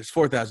average is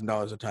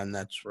 $4,000 a ton,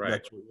 that's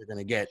what you're going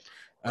to get.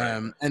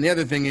 Right. And the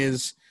other thing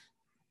is,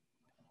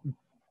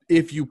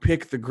 if you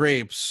pick the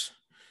grapes,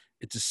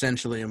 it's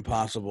essentially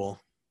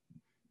impossible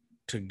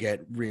to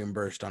get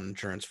reimbursed on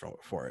insurance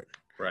for it.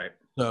 Right.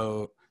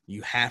 So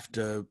you have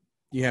to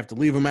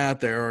leave them out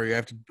there, or you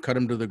have to cut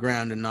them to the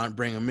ground and not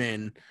bring them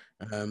in,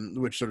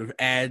 which sort of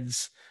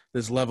adds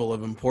this level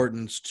of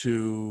importance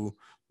to,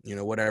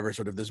 whatever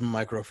sort of this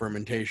micro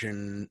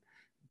fermentation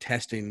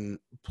testing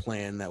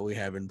plan that we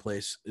have in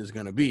place is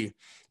going to be,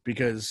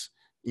 because,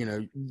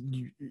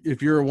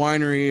 if you're a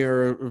winery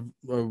or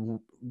a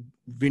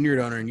vineyard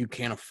owner and you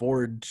can't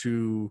afford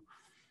to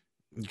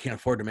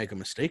make a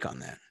mistake on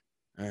that.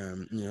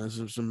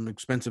 Some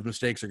expensive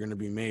mistakes are going to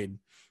be made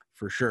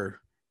for sure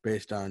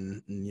based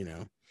on,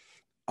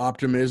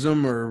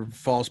 optimism or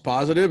false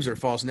positives or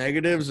false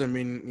negatives. I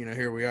mean,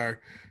 here we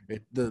are.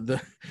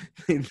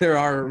 There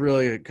are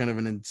really kind of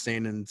an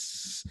insane and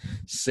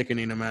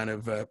sickening amount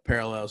of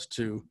parallels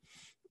to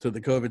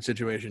the COVID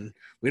situation.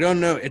 We don't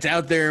know. It's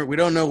out there. We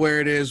don't know where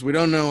it is. We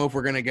don't know if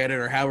we're going to get it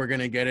or how we're going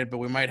to get it, but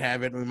we might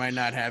have it and we might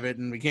not have it,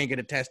 and we can't get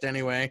a test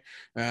anyway.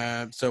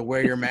 So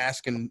wear your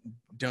mask and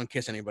don't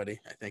kiss anybody,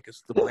 I think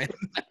is the plan.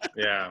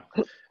 Yeah.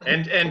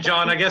 And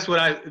John, I guess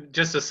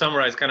just to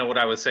summarize kind of what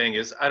I was saying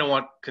is, I don't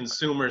want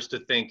consumers to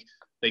think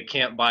they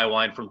can't buy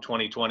wine from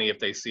 2020 if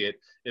they see it.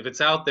 If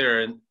it's out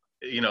there and,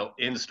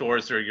 in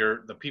stores,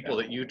 or the people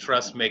that you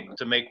trust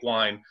to make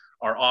wine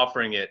are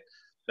offering it,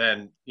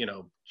 then,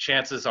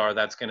 chances are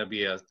that's going to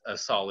be a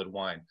solid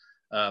wine.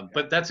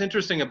 But that's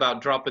interesting about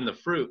dropping the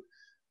fruit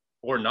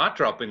or not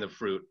dropping the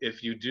fruit.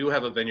 If you do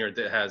have a vineyard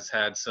that has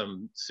had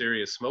some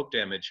serious smoke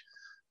damage,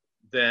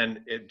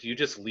 then do you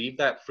just leave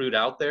that fruit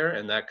out there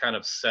and that kind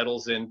of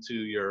settles into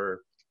your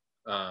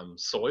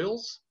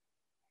soils?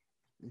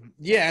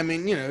 Yeah, I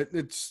mean,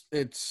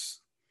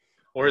 it's.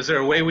 Or is there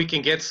a way we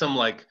can get some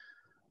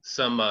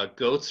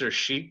goats or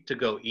sheep to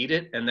go eat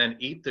it and then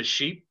eat the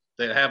sheep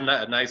that have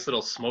a nice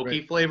little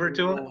smoky flavor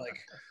to them? Like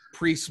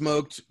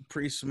pre-smoked.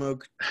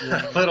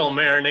 Little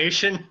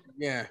marination.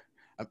 Yeah,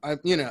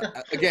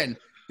 again,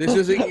 this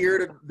is a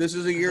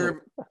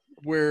year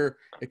where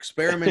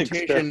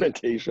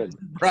experimentation,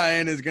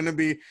 Brian, is going to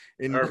be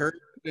encouraged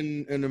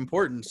and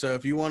important. So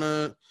if you want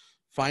to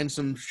find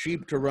some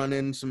sheep to run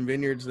in some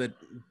vineyards that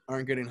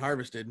aren't getting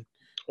harvested,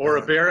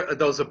 or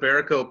those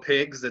Iberico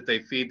pigs that they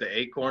feed the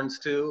acorns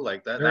to,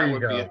 like that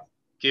would be it.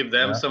 Give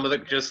them some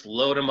of just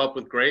load them up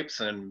with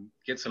grapes and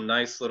get some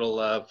nice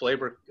little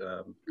flavor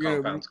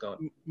compounds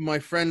going. My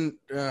friend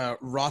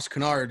Ross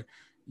Kennard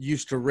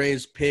used to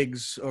raise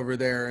pigs over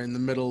there in the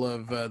middle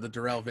of the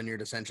Durrell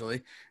vineyard,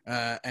 essentially.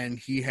 And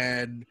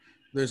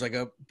there's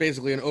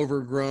basically an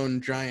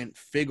overgrown giant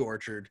fig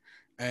orchard.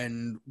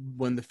 And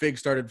when the figs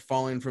started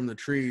falling from the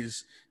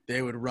trees,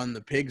 they would run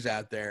the pigs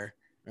out there.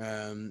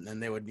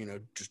 And they would,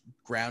 just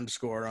ground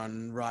score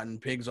on rotten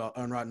figs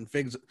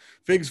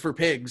for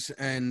pigs.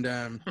 And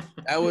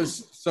that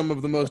was some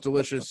of the most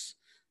delicious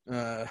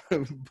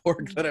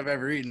pork that I've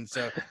ever eaten.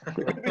 So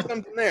there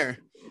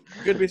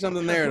could be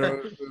something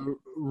there. To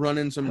run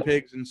in some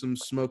pigs and some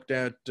smoked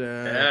out,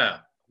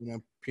 Pinot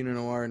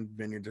Noir and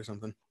vineyards or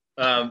something.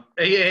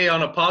 Hey,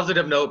 on a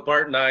positive note,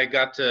 Bart and I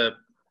got to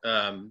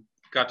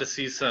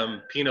see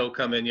some Pinot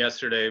come in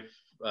yesterday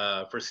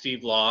for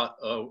Steve Law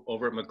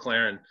over at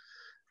McLaren.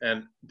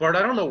 And Bart,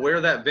 I don't know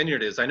where that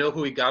vineyard is. I know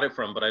who he got it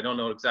from, but I don't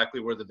know exactly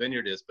where the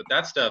vineyard is. But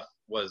that stuff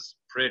was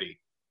pretty.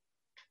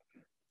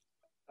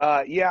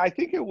 Yeah, I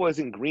think it was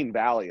in Green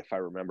Valley, if I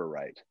remember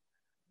right.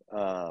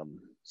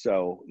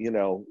 So,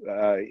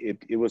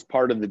 it was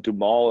part of the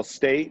Dumal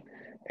estate,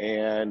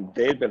 and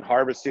they've been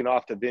harvesting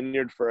off the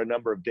vineyard for a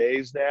number of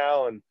days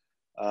now. And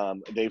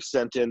they've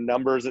sent in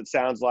numbers, it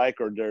sounds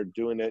like, or they're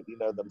doing it,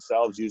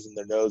 themselves using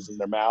their nose and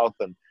their mouth,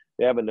 and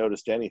they haven't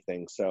noticed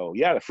anything. So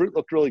yeah, the fruit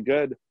looked really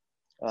good.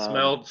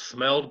 Smelled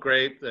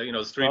great.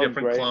 It's three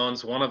different great.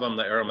 clones. One of them,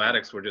 the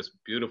aromatics were just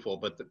beautiful,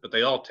 but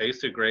they all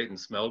tasted great and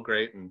smelled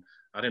great. And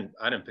I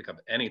didn't pick up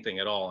anything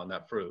at all on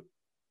that fruit.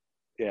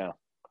 Yeah.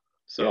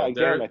 So yeah,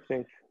 again, I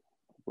think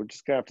we're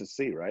just gonna have to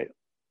see, right?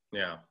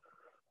 Yeah.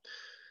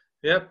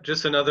 Yep.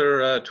 Just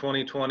another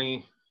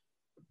 2020.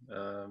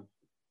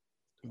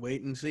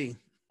 Wait and see.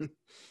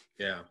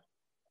 Yeah.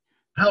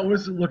 How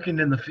is it looking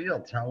in the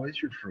fields? How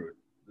is your fruit?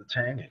 The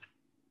tangy?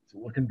 Is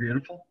it looking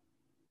beautiful?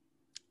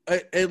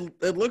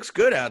 It looks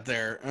good out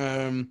there.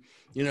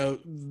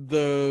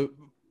 The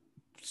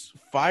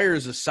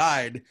fires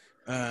aside,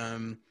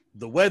 the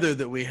weather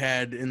that we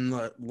had in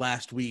the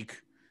last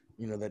week,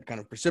 that kind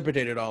of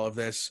precipitated all of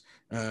this,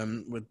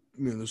 with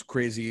this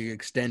crazy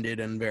extended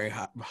and very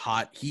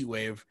hot heat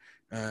wave,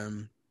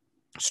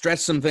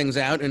 stressed some things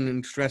out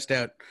and stressed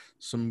out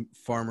some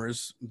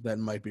farmers that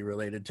might be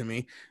related to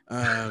me.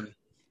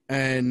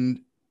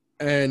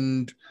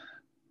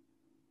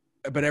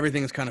 But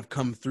everything's kind of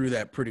come through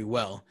that pretty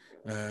well.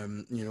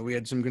 We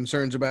had some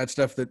concerns about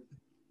stuff that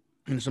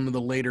some of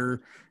the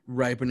later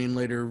ripening,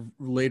 later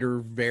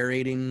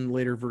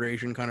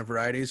variation kind of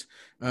varieties.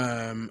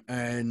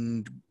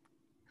 And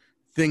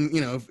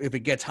if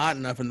it gets hot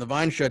enough and the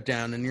vine shut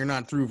down and you're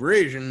not through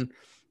veraison,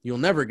 you'll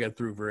never get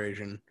through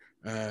veraison.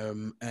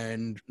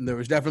 And there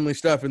was definitely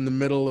stuff in the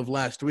middle of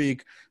last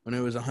week when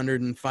it was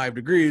 105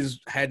 degrees,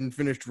 hadn't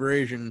finished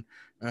veraison,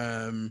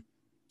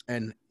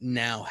 and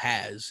now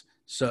has.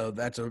 So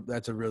that's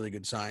a really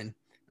good sign.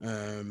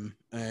 Then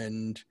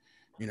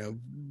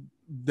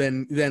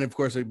of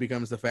course it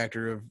becomes the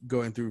factor of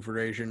going through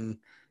veraison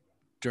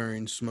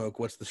during smoke.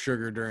 What's the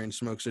sugar during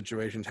smoke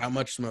situations? How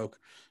much smoke?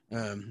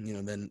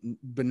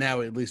 But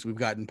now at least we've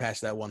gotten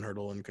past that one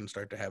hurdle and can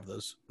start to have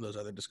those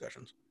other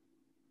discussions.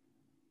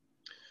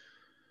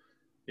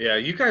 Yeah,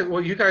 you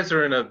guys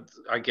are in a,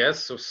 I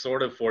guess, a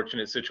sort of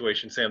fortunate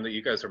situation, Sam, that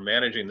you guys are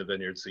managing the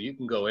vineyard, so you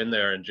can go in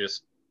there and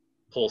just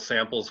pull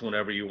samples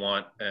whenever you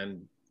want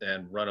and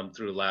run them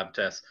through lab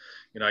tests.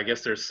 I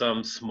guess there's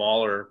some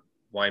smaller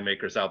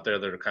winemakers out there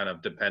that are kind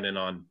of dependent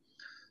on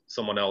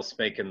someone else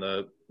making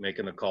the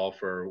call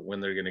for when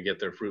they're going to get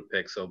their fruit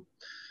picked. So,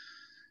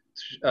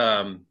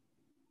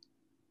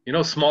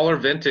 smaller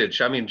vintage.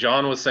 I mean,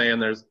 John was saying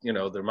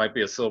there might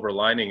be a silver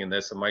lining in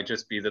this. It might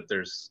just be that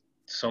there's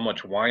so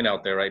much wine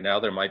out there right now.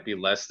 There might be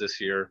less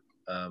this year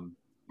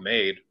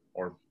made,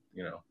 or.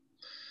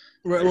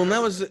 Right. Well, and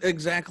that was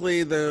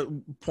exactly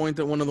the point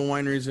that one of the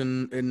wineries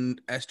in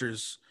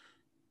Esther's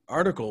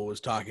article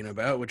was talking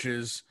about, which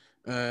is,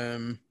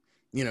 they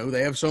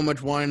have so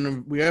much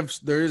wine.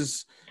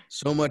 There's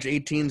so much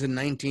 18s and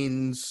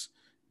 19s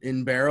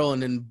in barrel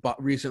and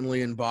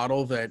recently in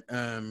bottle that,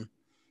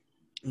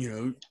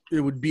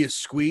 it would be a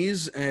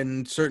squeeze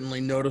and certainly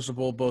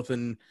noticeable both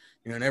in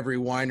every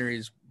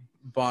winery's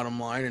bottom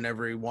line and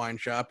every wine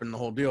shop and the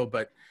whole deal.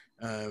 But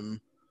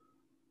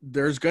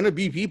there's going to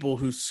be people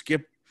who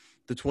skip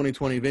the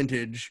 2020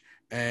 vintage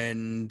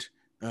and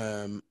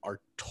are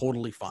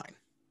totally fine.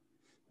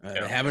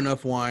 They have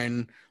enough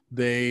wine.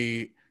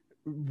 They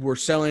were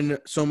selling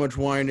so much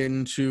wine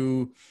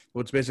into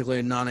what's basically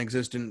a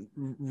non-existent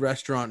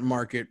restaurant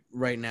market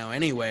right now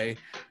anyway,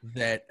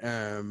 that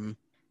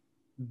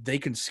they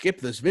can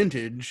skip this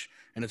vintage,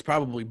 and it's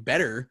probably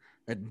better,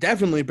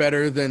 definitely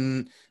better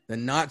than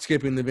not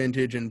skipping the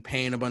vintage and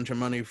paying a bunch of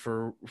money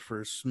for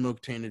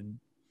smoke tainted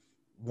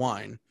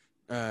wine.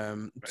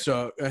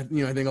 So, I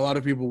think a lot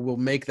of people will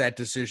make that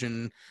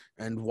decision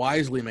and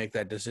wisely make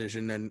that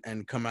decision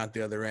and come out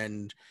the other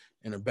end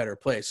in a better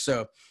place.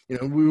 So,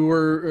 we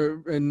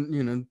were,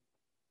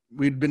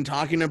 we'd been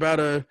talking about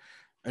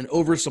an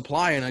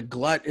oversupply and a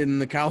glut in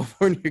the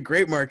California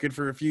grape market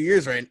for a few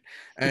years, right?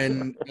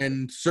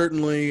 And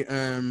certainly,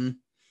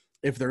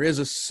 if there is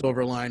a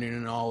silver lining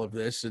in all of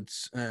this,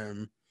 it's a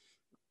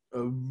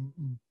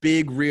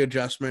big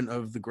readjustment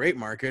of the grape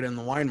market and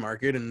the wine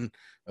market, and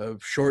a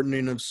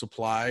shortening of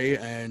supply,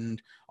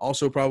 and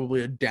also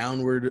probably a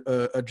downward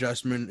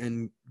adjustment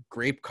in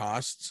grape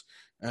costs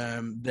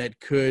that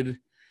could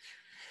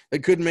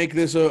make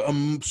this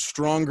a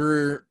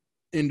stronger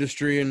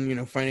industry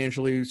and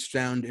financially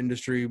sound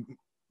industry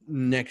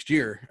next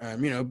year.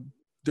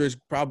 There's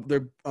probably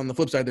on the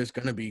flip side, there's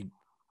going to be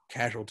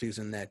casualties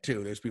in that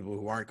too. There's people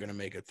who weren't going to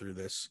make it through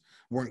this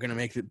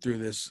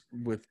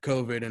with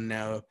COVID, and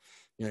now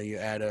you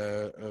add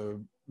a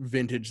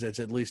vintage that's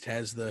at least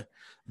has the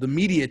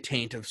media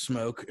taint of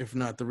smoke, if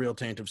not the real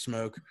taint of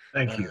smoke.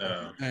 Thank you.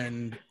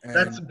 And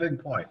that's a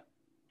big point.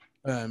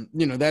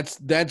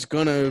 That's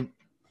gonna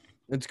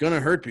it's going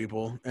to hurt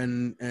people,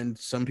 and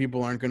some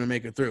people aren't going to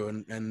make it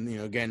through. And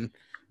again,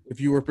 if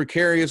you were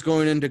precarious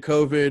going into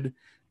COVID,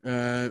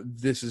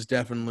 this is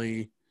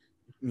definitely,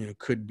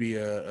 could be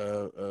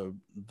the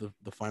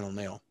final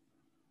nail.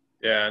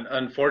 Yeah, and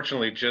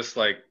unfortunately, just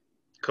like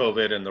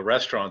COVID and the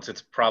restaurants,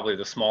 it's probably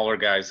the smaller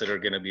guys that are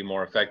going to be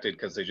more affected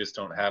because they just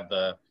don't have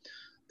the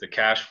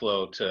cash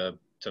flow to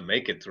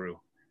make it through.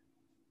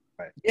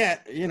 Right. Yeah,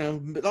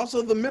 but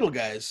also the middle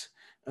guys.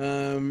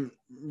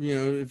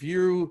 If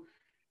you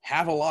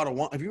have a lot of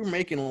wine, if you're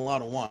making a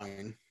lot of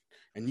wine,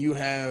 and you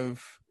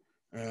have,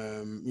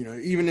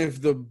 even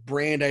if the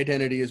brand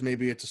identity is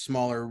maybe it's a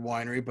smaller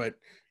winery, but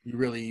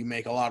you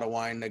make a lot of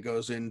wine that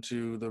goes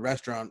into the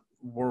restaurant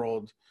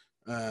world.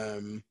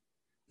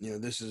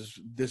 This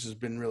has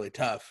been really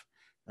tough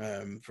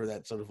for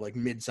that sort of like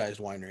mid-sized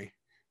winery.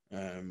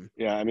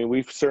 Yeah, I mean,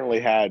 we've certainly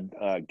had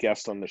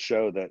guests on the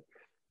show that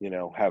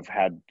have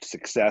had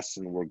success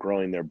and were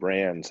growing their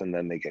brands, and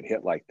then they get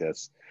hit like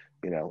this.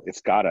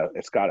 It's gotta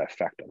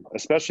affect them,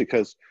 especially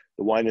because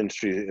the wine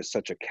industry is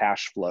such a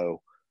cash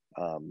flow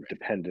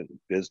dependent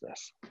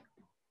business.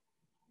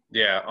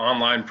 Yeah,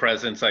 online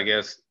presence, I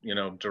guess,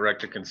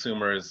 direct to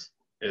consumer is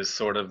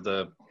sort of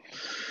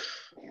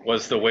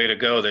was the way to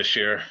go this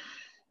year.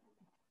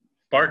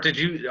 Bart,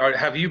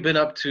 have you been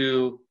up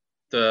to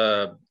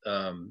the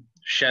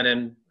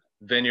Shannon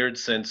Vineyard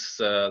since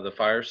the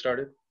fire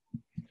started?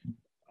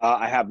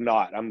 I have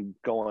not. I'm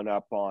going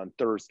up on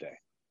Thursday.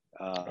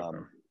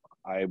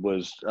 I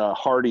was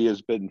Hardy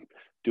has been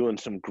doing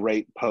some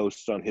great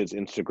posts on his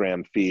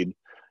Instagram feed,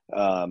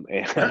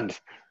 and kind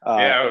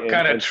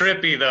of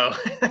trippy though.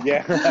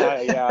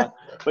 yeah,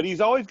 but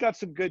he's always got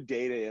some good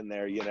data in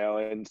there,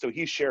 and so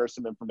he shares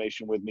some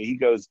information with me.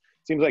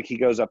 Seems like he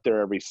goes up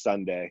there every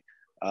Sunday,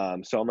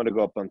 so I'm going to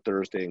go up on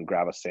Thursday and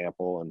grab a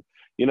sample. And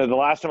the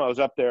last time I was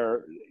up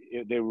there,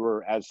 they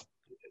were, as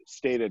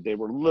stated, they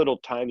were little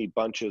tiny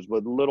bunches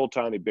with little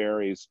tiny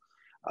berries,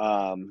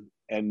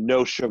 and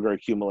no sugar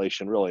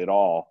accumulation really at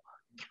all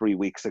 3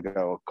 weeks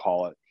ago,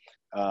 call it.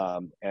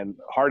 And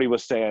Hardy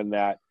was saying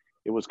that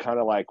it was kind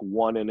of like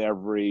 1 in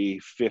every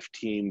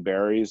 15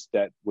 berries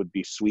that would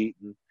be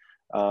sweetened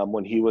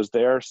when he was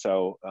there.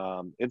 So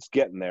it's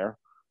getting there.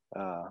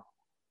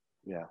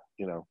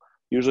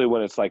 Usually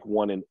when it's like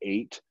 1 in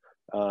 8,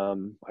 I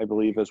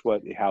believe is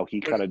how he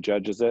kind of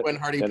judges it. When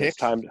Hardy picks. It's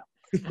time to,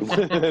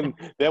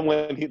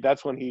 then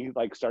that's when he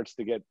like starts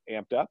to get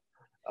amped up.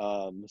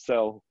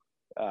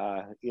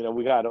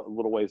 We got a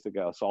little ways to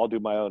go. So I'll do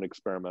my own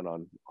experiment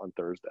on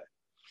Thursday.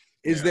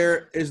 Is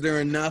there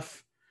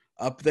enough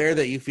up there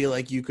that you feel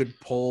like you could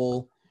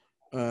pull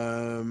a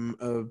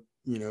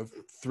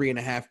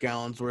 3.5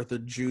 gallons worth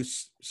of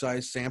juice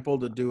size sample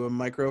to do a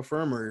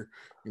microfirm, or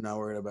you're not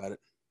worried about it?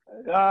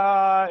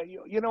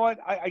 You know what?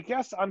 I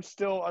guess I'm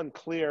still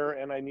unclear,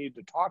 and I need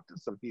to talk to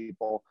some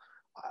people.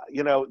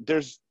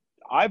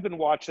 I've been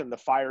watching the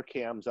fire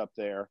cams up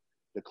there,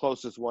 the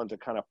closest ones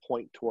that kind of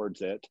point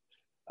towards it.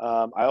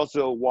 I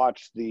also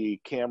watched the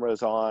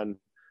cameras on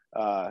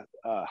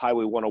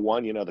Highway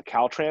 101, the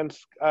Caltrans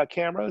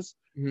cameras.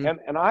 Mm-hmm.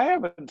 And I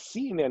haven't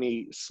seen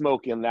any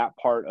smoke in that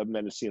part of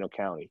Mendocino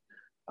County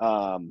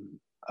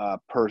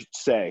per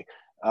se.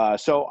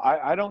 So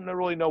I don't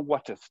really know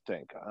what to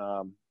think.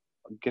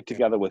 Get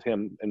together with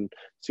him and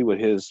see what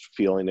his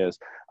feeling is.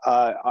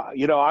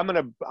 I'm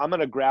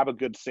gonna grab a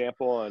good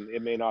sample, and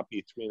it may not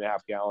be 3.5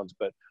 gallons,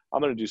 but I'm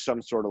gonna do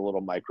some sort of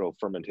little micro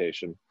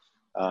fermentation.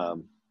 I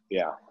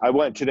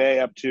went today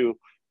up to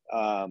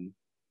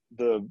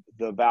the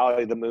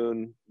Valley of the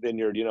Moon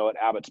Vineyard, at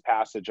Abbott's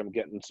Passage. I'm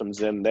getting some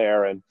Zin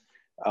there, and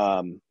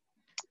I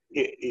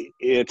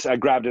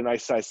grabbed a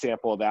nice size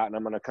sample of that, and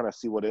I'm gonna kind of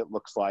see what it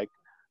looks like.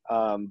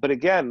 But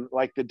again,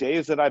 like the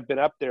days that I've been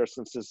up there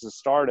since this has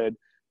started,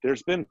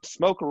 there's been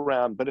smoke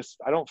around, but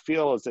I don't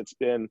feel as it's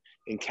been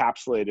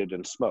encapsulated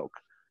in smoke.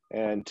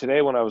 And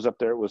today when I was up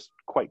there, it was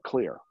quite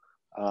clear.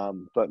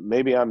 But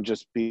maybe I'm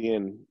just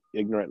being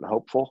ignorant and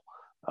hopeful.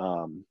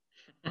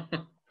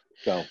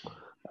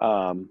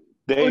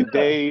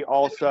 They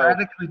also it's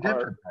radically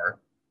different, Bart.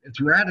 It's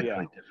radically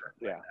different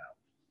right now.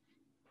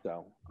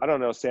 So I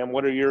don't know, Sam,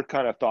 what are your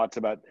kind of thoughts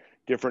about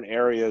different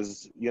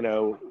areas,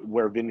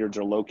 where vineyards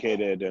are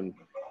located and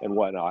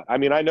whatnot? I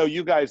mean, I know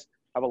you guys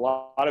have a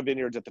lot of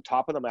vineyards at the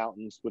top of the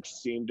mountains, which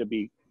seem to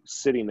be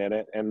sitting in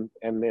it and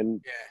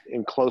in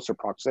closer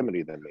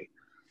proximity than me.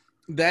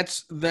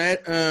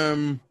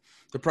 The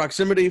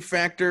proximity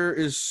factor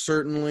is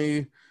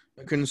certainly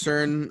a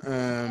concern.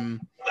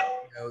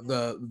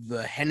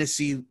 The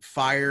Hennessy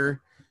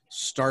fire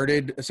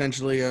started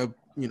essentially a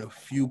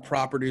few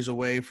properties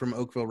away from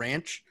Oakville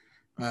Ranch,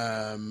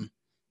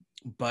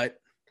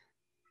 but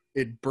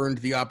it burned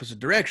the opposite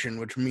direction,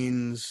 which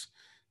means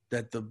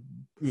that the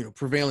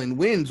prevailing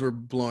winds were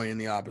blowing in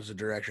the opposite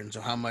direction.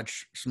 So how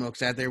much smoke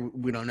sat there,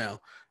 we don't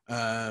know.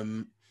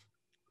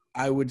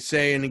 I would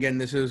say, and again,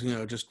 this is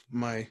just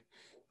my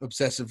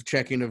obsessive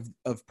checking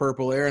of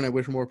purple air, and I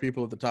wish more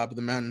people at the top of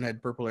the mountain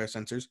had purple air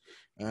sensors.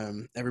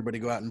 Everybody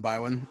go out and buy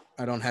one.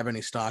 I don't have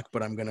any stock,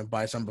 but I'm going to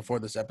buy some before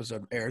this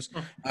episode airs.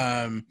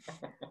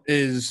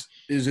 is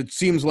it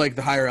seems like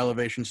the higher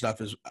elevation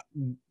stuff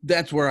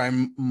that's where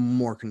I'm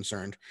more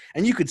concerned.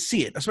 And you could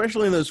see it,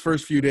 especially in those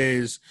first few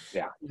days.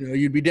 Yeah.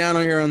 You'd be down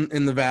here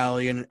in the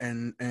valley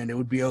and it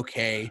would be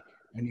okay.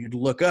 And you'd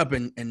look up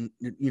and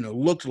it,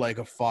 looked like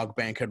a fog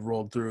bank had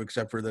rolled through,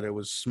 except for that it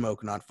was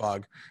smoke, not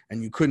fog.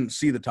 And you couldn't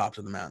see the tops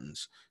of the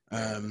mountains.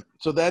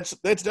 So that's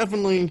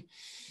definitely,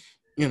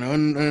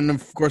 and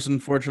of course,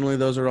 unfortunately,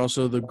 those are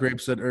also the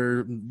grapes that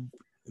are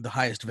the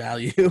highest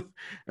value.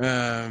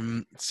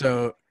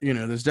 So,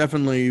 there's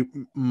definitely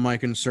my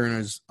concern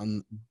is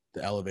on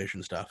the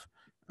elevation stuff.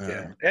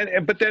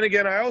 But then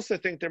again, I also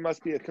think there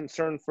must be a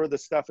concern for the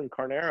stuff in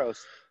Carneros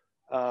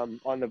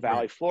on the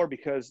valley floor,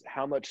 because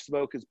how much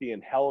smoke is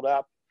being held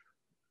up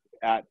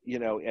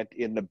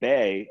in the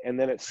bay, and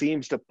then it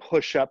seems to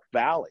push up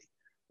valley.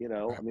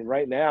 I mean,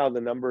 right now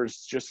the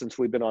numbers, just since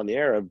we've been on the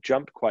air, have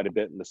jumped quite a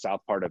bit in the south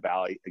part of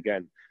valley.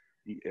 Again,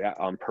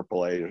 on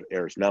Purple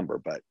Air's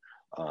number, but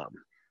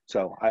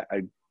so I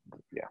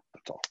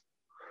that's all.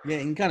 Yeah,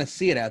 you can kind of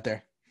see it out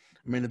there.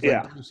 I mean, it's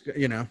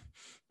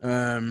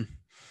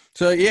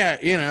so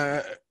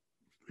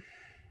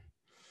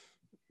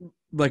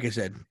like I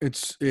said,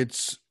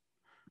 it's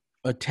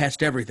a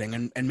test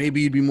everything, and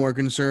maybe you'd be more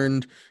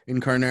concerned in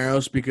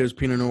Carneros because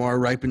Pinot Noir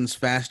ripens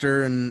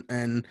faster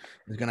and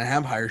is going to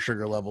have higher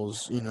sugar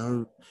levels.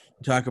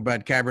 Talk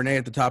about Cabernet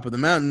at the top of the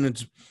mountain,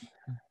 it's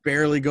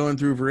barely going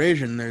through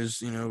veraison.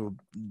 There's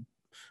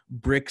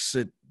bricks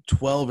at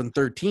 12 and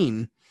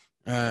 13,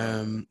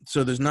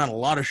 so there's not a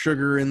lot of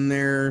sugar in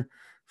there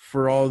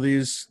for all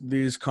these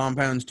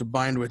compounds to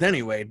bind with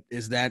anyway.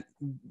 Is that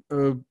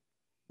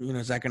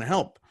is that going to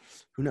help?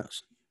 Who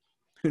knows?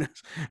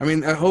 I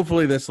mean,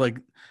 hopefully this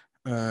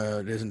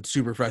isn't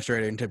super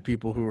frustrating to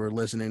people who are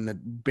listening,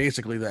 that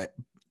basically the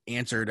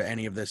answer to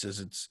any of this is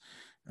it's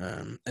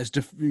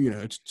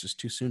just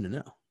too soon to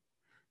know.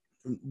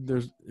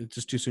 It's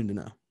just too soon to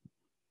know.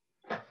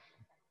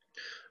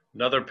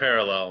 Another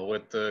parallel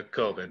with the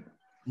COVID.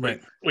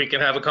 Right. We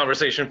can have a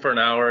conversation for an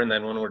hour, and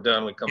then when we're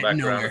done, we come back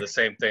nowhere. around to the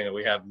same thing, and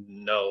we have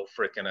no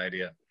freaking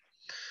idea.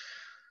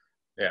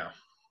 Yeah.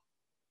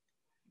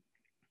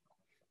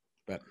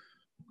 But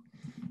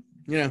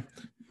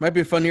might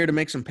be a fun year to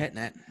make some pet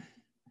net.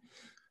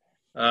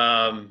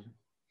 Yeah.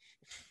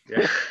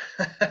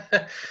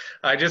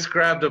 I just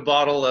grabbed a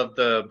bottle of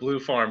the Blue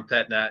Farm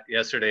Pet Nat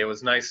yesterday. It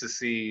was nice to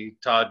see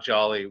Todd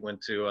Jolly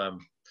went to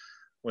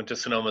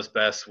Sonoma's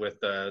Best with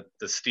the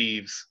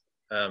Steves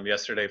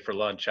yesterday for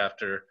lunch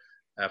after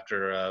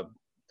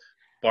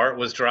Bart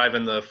was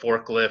driving the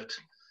forklift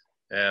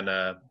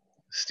and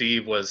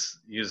Steve was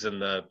using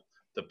the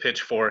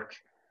pitchfork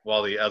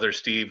while the other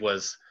Steve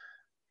was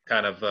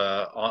kind of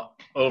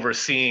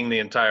overseeing the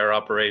entire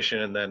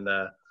operation. And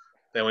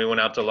then we went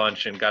out to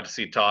lunch and got to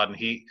see Todd, and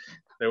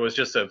there was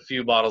just a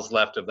few bottles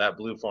left of that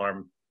Blue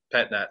Farm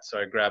Pet Nat, so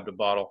I grabbed a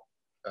bottle.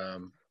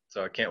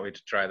 So I can't wait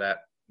to try that.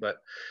 But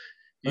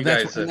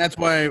that's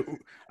why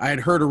I had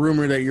heard a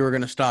rumor that you were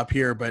going to stop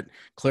here, but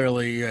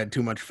clearly you had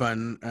too much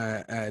fun.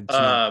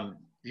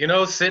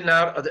 Sitting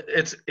out,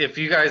 if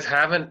you guys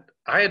haven't,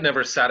 I had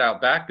never sat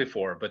out back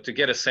before, but to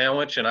get a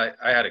sandwich, and I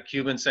had a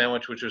Cuban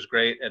sandwich, which was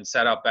great, and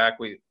sat out back.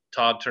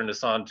 Todd turned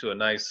us on to a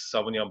nice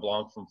Sauvignon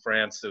Blanc from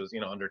France. It was,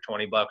 under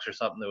 $20 or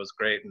something. That was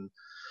great.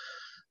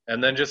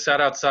 And then just sat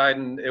outside,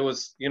 and it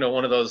was,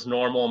 one of those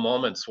normal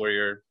moments where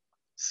you're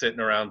sitting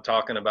around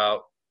talking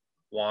about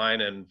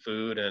wine and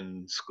food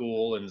and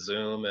school and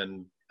Zoom,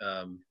 and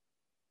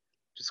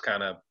just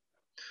kind of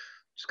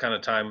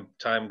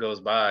time goes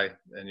by,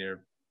 and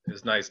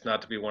it's nice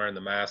not to be wearing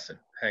the mask and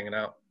hanging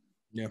out.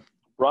 Yeah.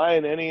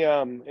 Brian,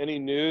 any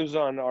news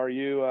on are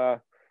you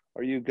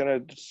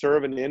going to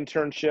serve an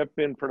internship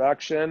in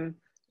production,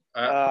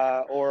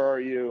 or are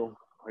you?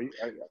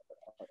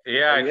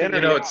 Yeah, I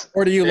think,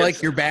 or do you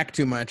like your back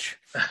too much?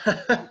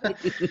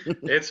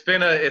 It's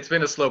been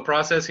a slow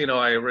process.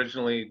 I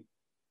originally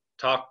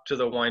talked to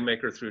the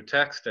winemaker through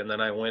text, and then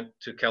I went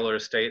to Keller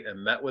Estate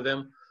and met with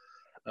him,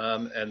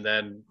 and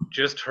then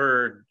just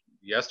heard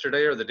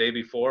yesterday or the day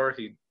before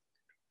he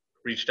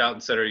reached out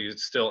and said, "Are you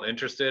still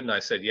interested?" And I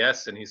said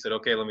yes, and he said,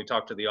 "Okay, let me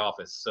talk to the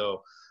office."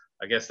 So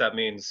I guess that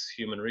means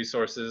human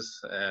resources,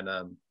 and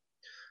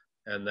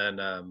then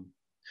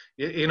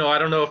I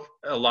don't know if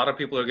a lot of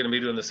people are going to be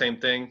doing the same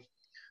thing.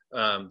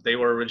 They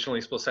were originally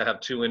supposed to have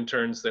 2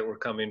 interns that were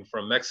coming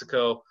from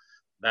Mexico.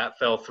 That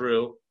fell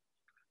through,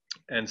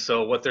 and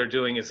so what they're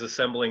doing is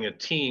assembling a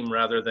team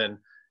rather than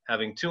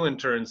having 2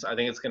 interns. I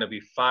think it's going to be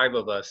 5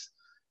 of us,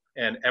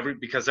 and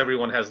because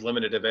everyone has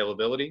limited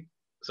availability.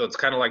 So it's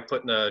kind of like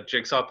putting a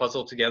jigsaw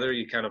puzzle together.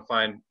 You kind of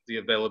find the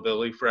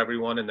availability for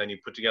everyone, and then you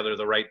put together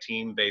the right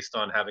team based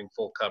on having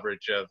full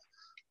coverage of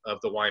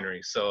the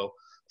winery. So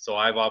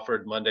I've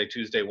offered Monday,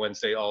 Tuesday,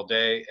 Wednesday all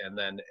day, and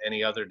then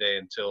any other day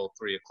until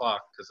 3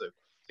 o'clock, because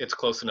it's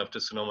close enough to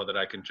Sonoma that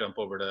I can jump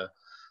over to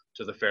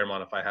the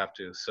Fairmont if I have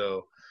to.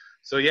 So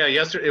yeah,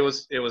 yesterday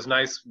it was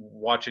nice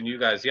watching you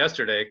guys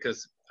yesterday,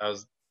 because I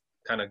was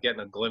kind of getting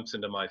a glimpse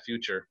into my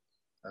future.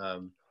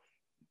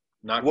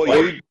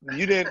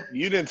 You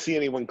didn't see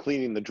anyone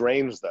cleaning the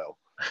drains though.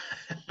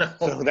 No.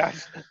 So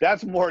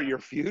that's more your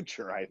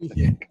future, I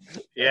think.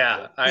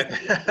 Yeah, I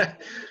think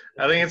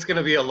it's going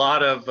to be a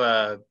lot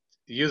of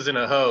using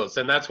a hose,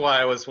 and that's why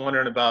I was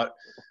wondering about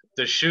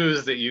the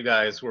shoes that you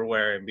guys were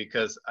wearing,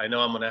 because I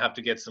know I'm going to have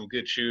to get some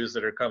good shoes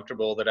that are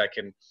comfortable, that I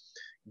can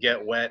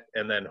get wet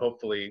and then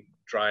hopefully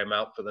dry them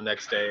out for the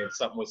next day, and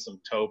something with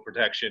some toe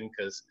protection,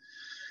 because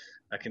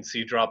I can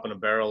see dropping a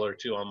barrel or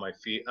two on my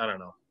feet. I don't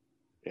know.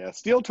 Yeah,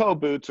 steel toe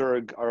boots are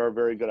a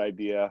very good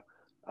idea,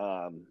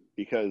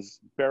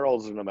 because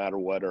barrels, no matter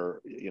what,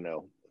 are,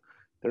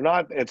 they're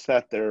not. It's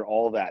that they're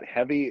all that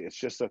heavy. It's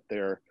just that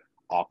they're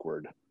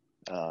awkward.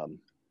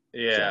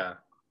 Yeah.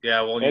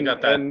 Well, you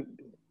got that. And,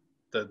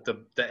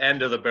 the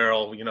end of the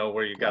barrel,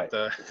 where you got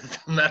the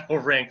metal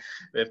ring.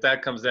 If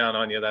that comes down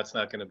on you, that's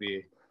not going to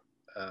be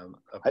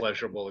a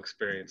pleasurable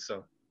experience.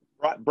 So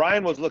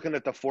Brian was looking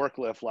at the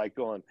forklift, like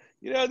going,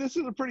 this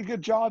is a pretty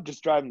good job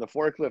just driving the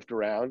forklift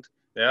around.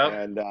 Yeah.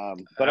 And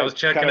but I was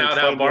checking out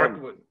how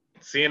Mark,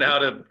 seeing how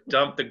to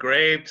dump the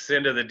grapes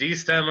into the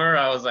destemmer.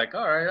 I was like,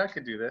 all right, I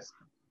could do this.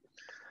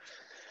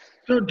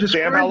 So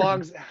Sam, how long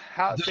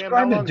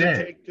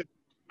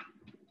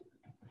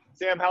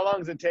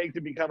does it take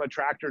to become a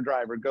tractor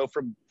driver? Go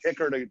from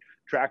picker to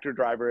tractor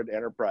driver at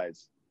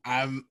Enterprise?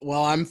 I'm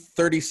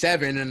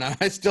 37 and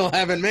I still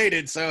haven't made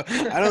it, so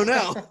I don't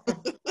know.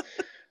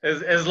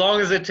 As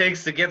long as it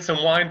takes to get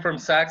some wine from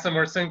Saxum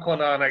or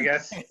Sinquanon, I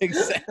guess.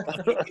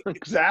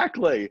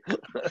 Exactly.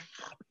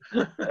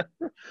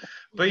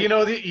 But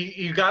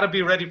you got to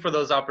be ready for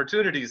those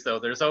opportunities, though.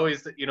 There's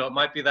always, it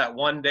might be that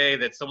one day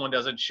that someone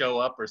doesn't show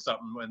up or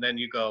something, and then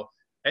you go,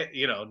 hey,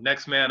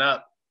 next man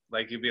up.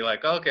 Like, you'd be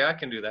like, oh, okay, I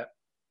can do that.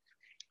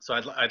 So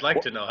I'd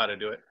like to know how to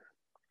do it.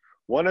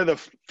 One of the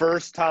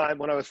first time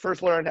when I was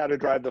first learning how to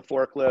drive the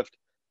forklift,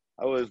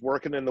 I was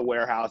working in the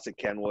warehouse at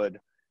Kenwood,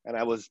 and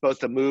I was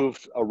supposed to move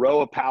a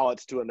row of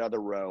pallets to another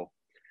row.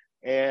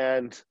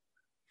 And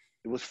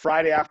it was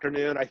Friday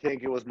afternoon. I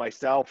think it was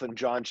myself and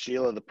John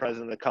Sheila, the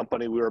president of the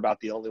company. We were about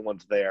the only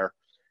ones there.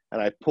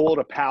 And I pulled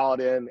a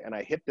pallet in, and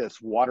I hit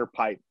this water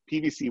pipe,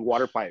 PVC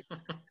water pipe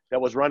that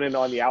was running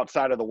on the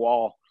outside of the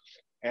wall,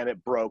 and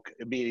it broke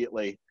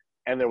immediately.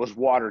 And there was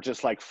water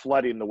just like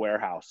flooding the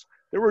warehouse.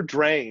 There were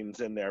drains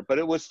in there, but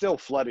it was still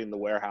flooding the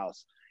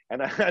warehouse.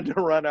 And I had to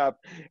run up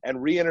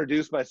and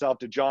reintroduce myself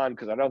to John,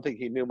 because I don't think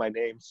he knew my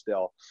name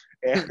still.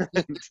 And,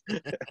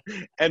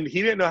 and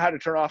he didn't know how to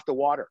turn off the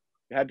water.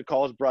 He had to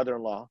call his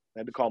brother-in-law,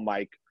 had to call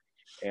Mike.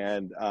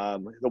 And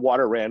the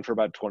water ran for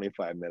about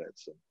 25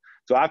 minutes.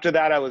 So after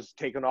that, I was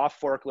taken off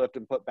forklift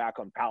and put back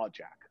on pallet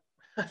jack.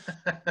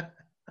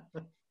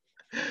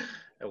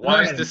 A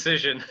wise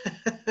decision.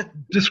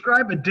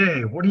 Describe a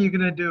day. What are you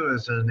going to do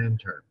as an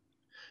intern?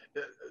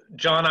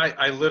 John,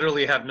 I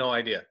literally have no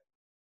idea.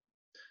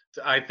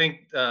 I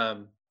think,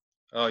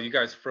 you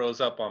guys froze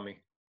up on me.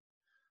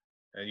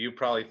 And you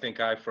probably think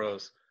I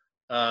froze.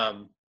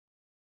 It's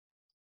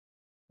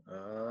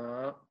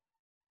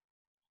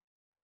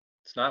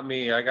not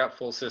me. I got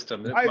full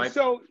system. Describe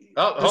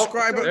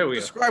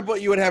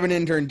what you would have an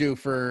intern do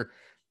for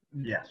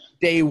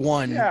day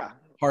one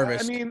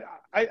harvest. I mean,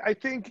 I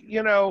think,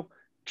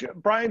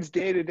 Brian's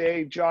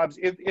day-to-day jobs,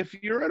 if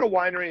you're at a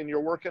winery and you're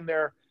working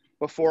there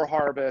before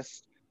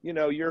harvest,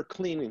 you're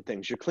cleaning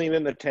things. You're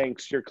cleaning the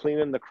tanks, you're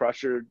cleaning the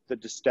crusher, the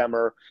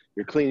destemmer,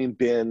 you're cleaning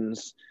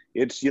bins.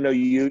 It's,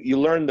 you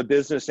learn the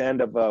business end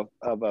of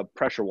a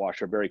pressure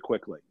washer very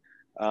quickly.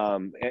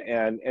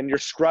 And you're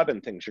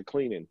scrubbing things, you're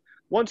cleaning.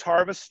 Once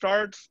harvest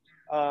starts,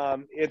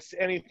 it's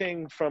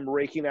anything from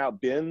raking out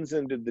bins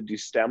into the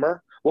destemmer.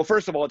 Well,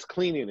 first of all, it's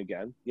cleaning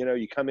again.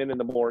 You come in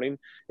the morning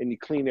and you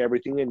clean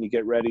everything and you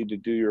get ready to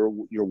do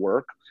your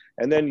work.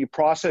 And then you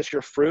process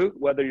your fruit,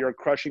 whether you're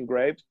crushing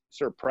grapes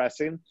or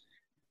pressing.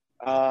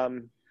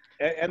 And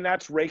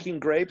that's raking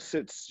grapes.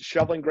 It's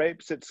shoveling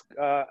grapes. It's,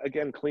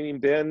 again, cleaning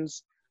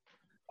bins.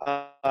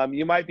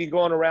 You might be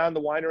going around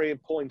the winery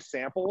and pulling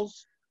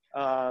samples.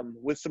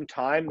 With some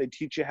time, they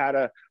teach you how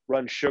to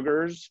run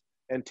sugars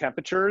and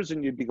temperatures,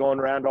 and you'd be going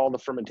around all the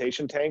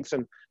fermentation tanks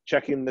and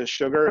checking the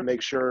sugar and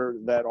make sure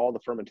that all the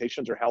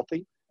fermentations are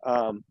healthy.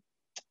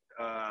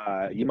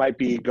 You might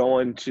be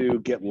going to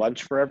get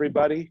lunch for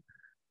everybody.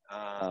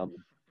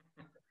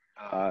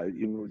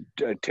 You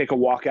take a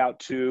walk out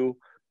to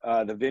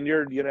the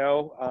vineyard,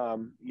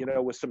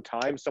 with some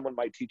time. Someone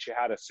might teach you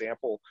how to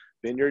sample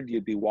vineyard.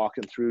 You'd be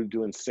walking through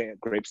doing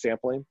grape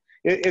sampling.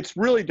 It's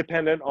really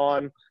dependent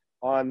on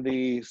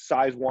the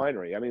size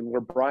winery. I mean,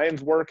 where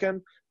Brian's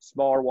working,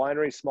 smaller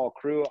winery, small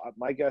crew,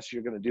 my guess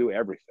you're going to do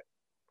everything.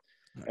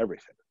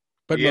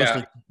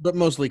 But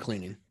mostly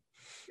cleaning.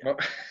 Yeah.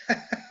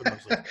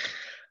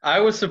 I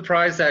was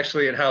surprised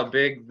actually at how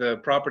big the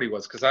property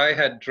was, because I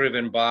had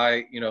driven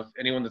by,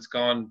 anyone that's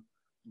gone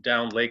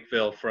down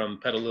Lakeville from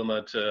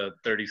Petaluma to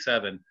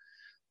 37,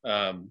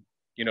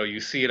 you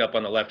see it up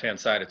on the left-hand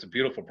side. It's a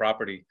beautiful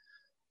property.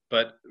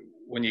 But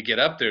when you get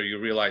up there, you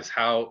realize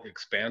how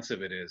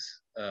expansive it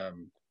is.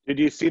 Did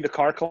you see the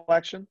car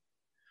collection?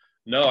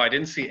 No, I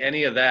didn't see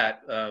any of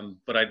that.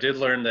 But I did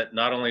learn that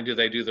not only do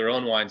they do their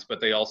own wines,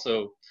 but they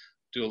also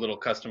do a little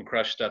custom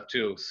crush stuff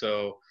too.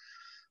 So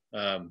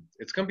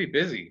it's going to be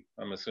busy,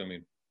 I'm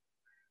assuming.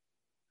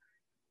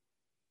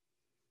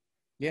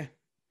 Yeah.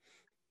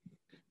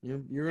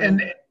 You're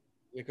And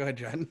yeah, go ahead,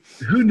 John.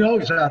 who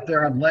knows out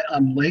there on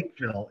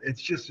Lakeville?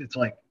 It's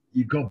like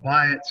you go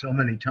by it so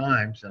many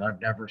times, and I've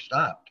never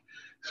stopped.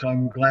 So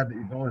I'm glad that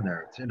you're going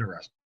there. It's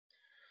interesting.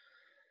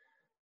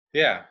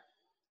 Yeah,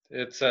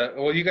 it's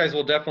well, you guys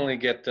will definitely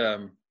get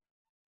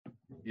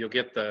you'll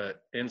get the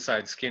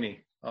inside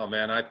skinny. Oh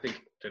man, I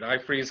think, did I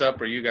freeze up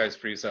or you guys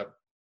freeze up?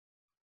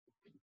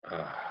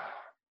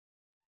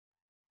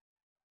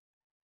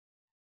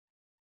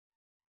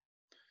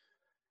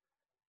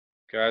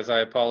 Guys, I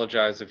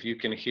apologize if you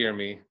can hear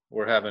me.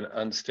 We're having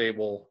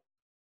unstable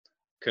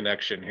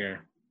connection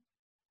here.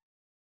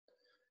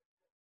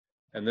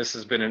 And this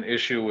has been an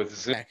issue with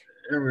Zoom.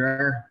 There we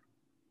are.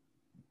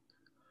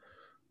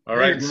 All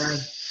right, Hey, Brian.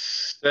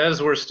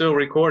 says we're still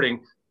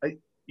recording. I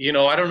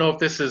don't know if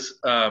this is,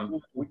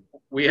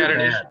 we had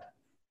an issue.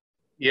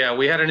 Yeah,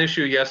 we had an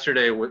issue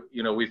yesterday with,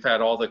 we've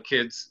had all the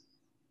kids.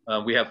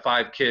 We have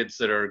 5 kids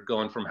that are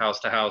going from house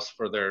to house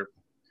for their,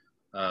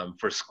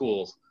 for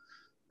schools.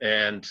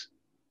 And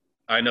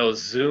I know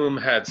Zoom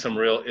had some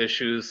real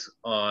issues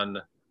on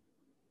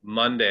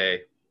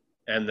Monday,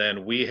 and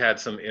then we had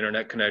some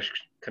internet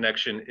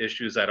connection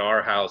issues at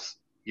our house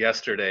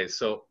yesterday.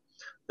 So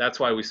that's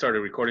why we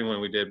started recording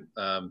when we did.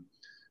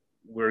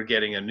 We're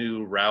getting a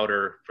new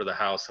router for the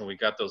house, and we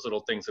got those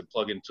little things that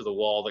plug into the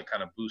wall that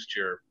kind of boost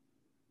your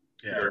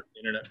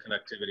internet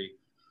connectivity.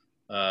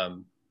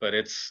 But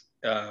it's,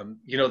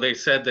 they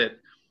said that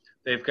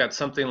they've got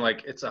something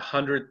like it's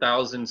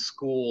 100,000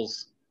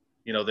 schools,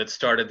 that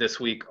started this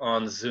week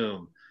on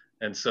Zoom.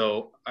 And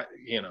so,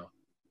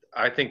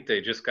 I think they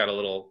just got a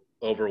little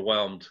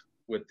overwhelmed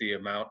with the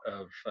amount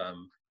of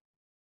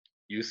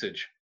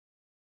usage.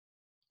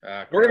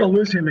 We're going to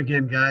lose him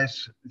again,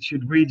 guys.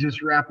 Should we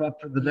just wrap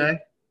up for the day?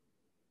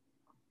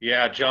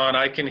 Yeah, John,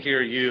 I can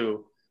hear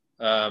you.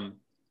 Why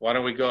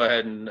don't we go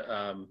ahead and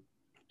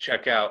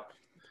check out?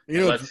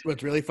 What's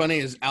really funny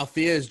is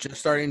Althea is just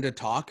starting to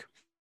talk.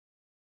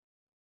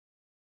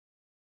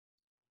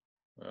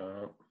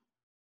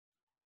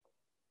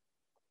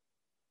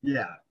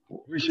 Yeah,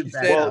 we should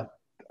back said, up.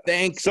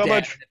 Thanks, So Dad.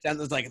 much- It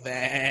sounds like,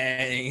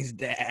 thanks,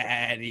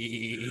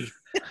 Daddy.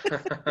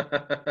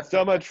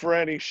 So much for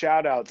any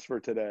shout outs for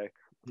today.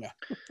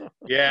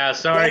 Yeah,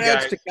 sorry, Shout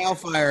outs guys. to Cal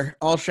Fire.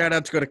 All shout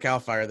outs go to Cal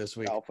Fire this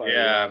week. Alpha,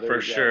 Yeah, there for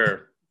you go.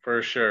 sure.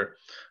 For sure.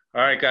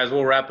 All right, guys,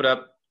 we'll wrap it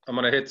up. I'm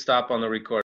going to hit stop on the record.